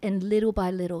 And little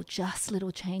by little, just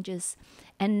little changes.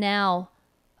 And now,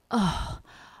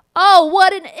 Oh,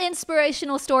 what an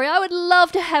inspirational story. I would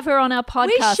love to have her on our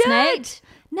podcast, Nate.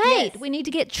 Nate, we need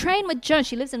to get Train with Joan.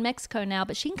 She lives in Mexico now,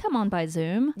 but she can come on by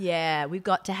Zoom. Yeah, we've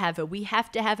got to have her. We have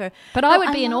to have her. But I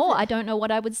would be in awe. I don't know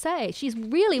what I would say. She's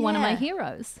really one of my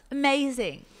heroes.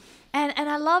 Amazing. And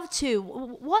I love to,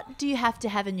 what do you have to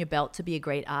have in your belt to be a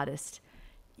great artist?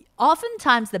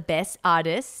 Oftentimes the best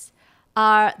artists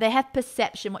they have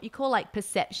perception, what you call like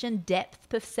perception, depth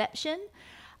perception.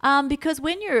 Because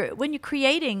when you're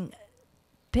creating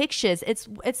pictures, it's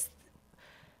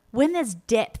when there's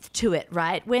depth to it,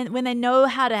 right? When they know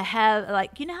how to have,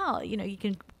 like, how you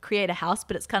can create a house,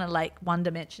 but it's kind of like one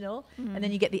dimensional, and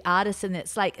then you get the artist, and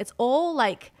it's like it's all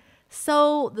like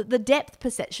so. The depth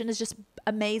perception is just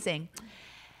amazing,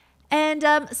 and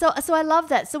so I love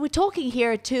that. So we're talking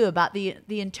here too about the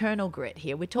internal grit.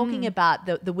 Here we're talking about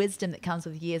the wisdom that comes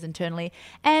with years internally,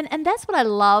 and that's what I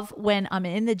love when I'm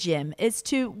in the gym, is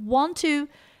to want to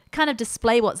kind of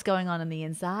display what's going on the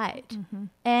inside,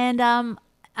 and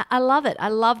I love it. I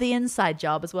love the inside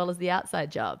job as well as the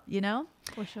outside job.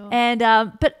 For sure. And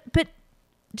but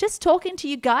just talking to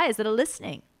you guys that are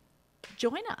listening,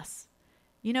 join us.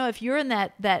 If you're in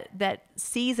that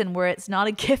season where it's not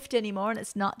a gift anymore and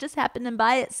it's not just happening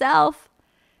by itself,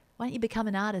 why don't you become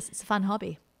an artist? It's a fun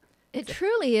hobby. It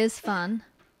truly is fun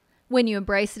when you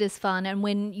embrace it as fun, and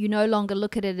when you no longer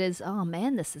look at it as, oh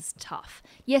man, this is tough.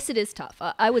 Yes, it is tough.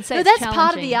 I would say that's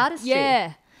part of the artistry.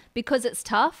 Yeah, because it's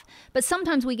tough. But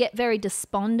sometimes we get very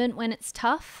despondent when it's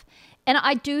tough. And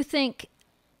I do think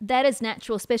that is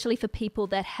natural, especially for people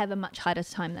that have a much harder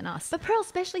time than us. But Pearl,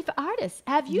 especially for artists.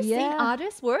 Have you seen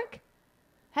artists work?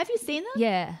 Have you seen them?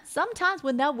 Yeah. Sometimes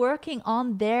when they're working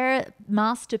on their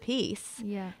masterpiece,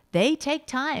 they take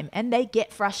time and they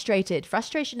get frustrated.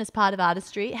 Frustration is part of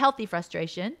artistry, healthy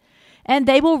frustration. And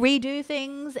they will redo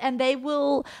things, and they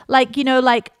will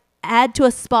add to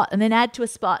a spot and then add to a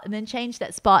spot and then change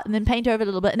that spot and then paint over it a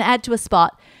little bit and add to a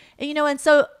spot. And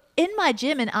so in my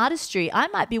gym in artistry, I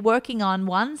might be working on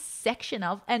one section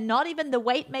of, and not even the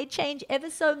weight may change ever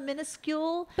so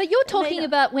minuscule. But you're talking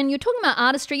about, when you're talking about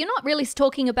artistry, you're not really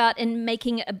talking about in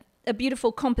making a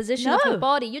beautiful composition of your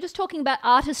body. You're just talking about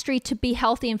artistry to be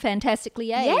healthy and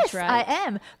fantastically aged, yes, right? I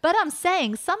am. But I'm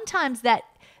saying sometimes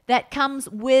that comes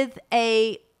with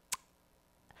a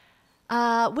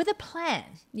plan.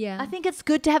 Yeah. I think it's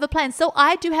good to have a plan. So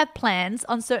I do have plans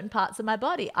on certain parts of my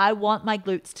body. I want my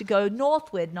glutes to go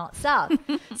northward, not south.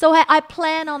 So I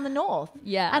plan on the north.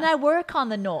 Yeah. And I work on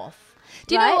the north.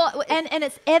 Do you know what? And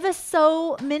it's ever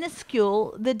so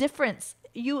minuscule, the difference.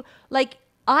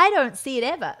 I don't see it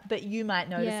ever, but you might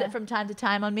notice it from time to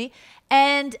time on me.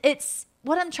 And it's,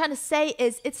 what I'm trying to say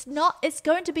is, it's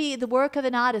going to be the work of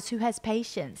an artist who has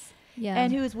patience. Yeah.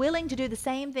 And who is willing to do the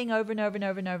same thing over and over and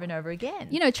over and over and over again.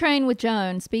 Train with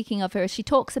Joan, speaking of her, she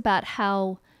talks about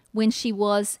how when she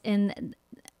was in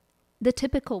the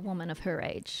typical woman of her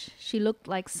age. She looked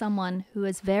like someone who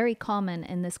is very common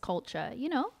in this culture, you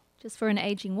know, just for an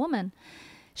aging woman.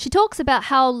 She talks about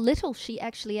how little she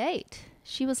actually ate.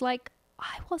 She was like,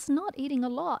 I was not eating a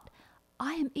lot.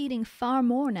 I am eating far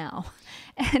more now.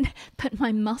 But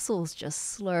my muscles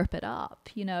just slurp it up,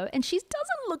 you know. And she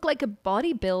doesn't look like a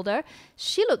bodybuilder.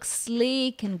 She looks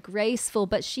sleek and graceful,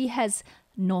 but she has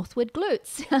northward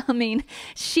glutes. I mean,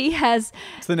 she has...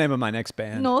 It's the name of my next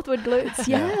band. Northward glutes,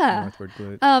 yeah. Northward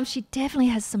glutes. She definitely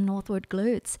has some northward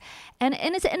glutes. And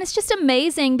it's just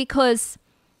amazing because,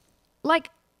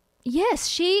 like, yes,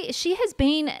 she has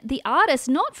been the artist,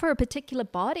 not for a particular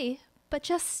body, but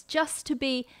just to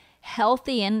be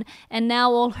healthy, and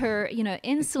now all her, you know,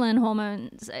 insulin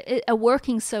hormones are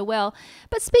working so well.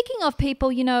 But speaking of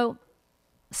people, you know,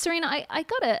 Serena, I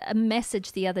got a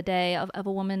message the other day of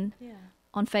a woman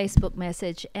on Facebook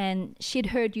message, and she'd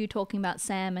heard you talking about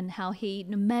Sam and how he,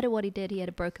 no matter what he did, he had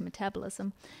a broken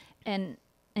metabolism, and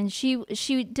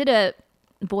she did a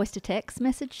voice to text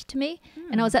message to me,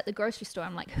 and I was at the grocery store.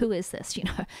 I'm like, who is this, you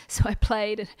know? So I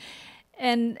played,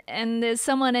 and there's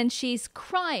someone, and she's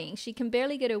crying. She can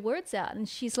barely get her words out, and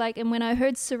she's like, and when I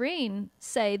heard Serene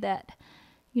say that,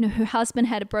 you know, her husband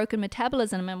had a broken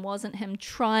metabolism and wasn't him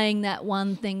trying that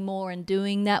one thing more and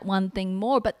doing that one thing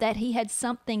more, but that he had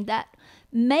something that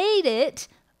made it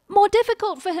more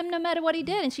difficult for him no matter what he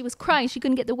did. And she was crying. She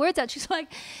couldn't get the words out. She's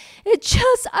like,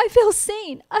 I feel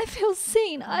seen. I feel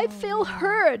seen. I feel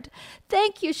heard.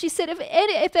 Thank you. She said,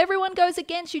 if everyone goes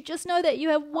against you, just know that you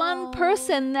have one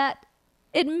person that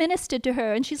administered to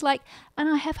her. And she's like, and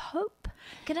I have hope.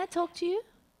 Can I talk to you?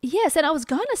 Yes. And I was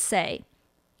going to say,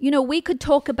 you know, we could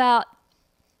talk about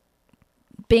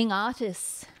being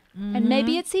artists, and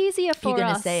maybe it's easier for us. You're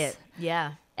going to say it.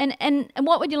 Yeah. And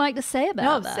what would you like to say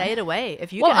about that? No, say it away.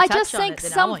 If you well, can I touch just on think it,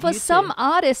 then I want you to. some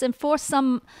artists and for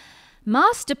some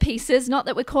masterpieces, not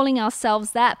that we're calling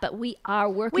ourselves that, but we are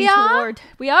working toward.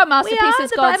 We are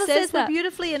masterpieces. The God Bible says that. we're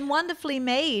beautifully and wonderfully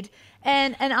made,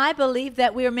 and I believe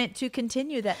that we're meant to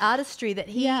continue that artistry that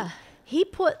he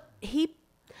put.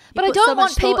 But I don't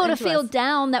want people to feel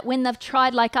down that when they've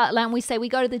tried, like we say, we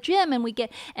go to the gym and we get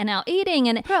and our eating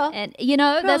and you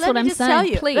know, that's what I'm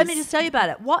saying. Please, let me just tell you about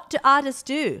it. What do artists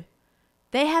do?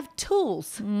 They have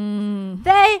tools.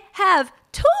 They have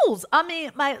tools. I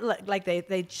mean,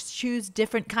 they choose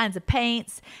different kinds of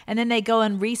paints, and then they go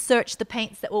and research the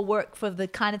paints that will work for the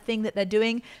kind of thing that they're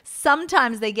doing.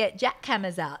 Sometimes they get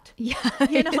jackhammers out. Yeah,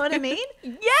 you know what I mean?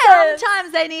 Yeah.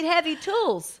 Sometimes they need heavy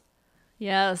tools.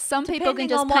 Yeah, some people can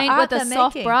just paint with a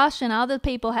soft brush, and other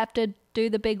people have to do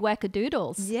the big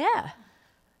wackadoodles. Yeah.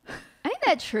 Ain't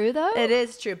that true, though? It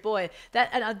is true. Boy,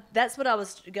 that's what I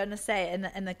was going to say.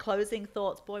 And the closing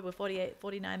thoughts, boy, we're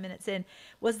 49 minutes in,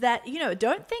 was that, you know,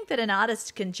 don't think that an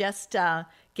artist can just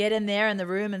get in there in the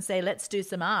room and say, let's do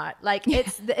some art. Like,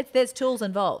 there's tools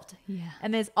involved. Yeah.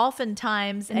 And there's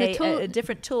oftentimes a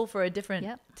different tool for a different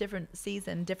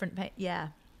season, different paint. Yeah.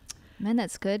 Man,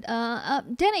 that's good.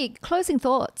 Denny, closing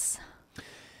thoughts.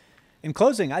 In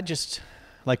closing, I'd just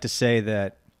like to say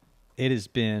that it has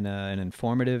been an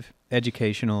informative,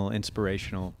 educational,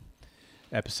 inspirational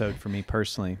episode for me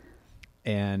personally.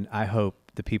 And I hope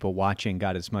the people watching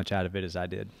got as much out of it as I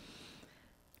did.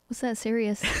 Was that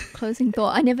serious closing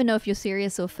thought? I never know if you're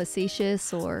serious or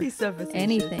facetious or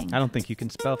anything. I don't think you can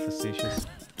spell facetious.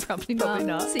 Probably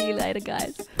not. See you later,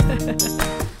 guys.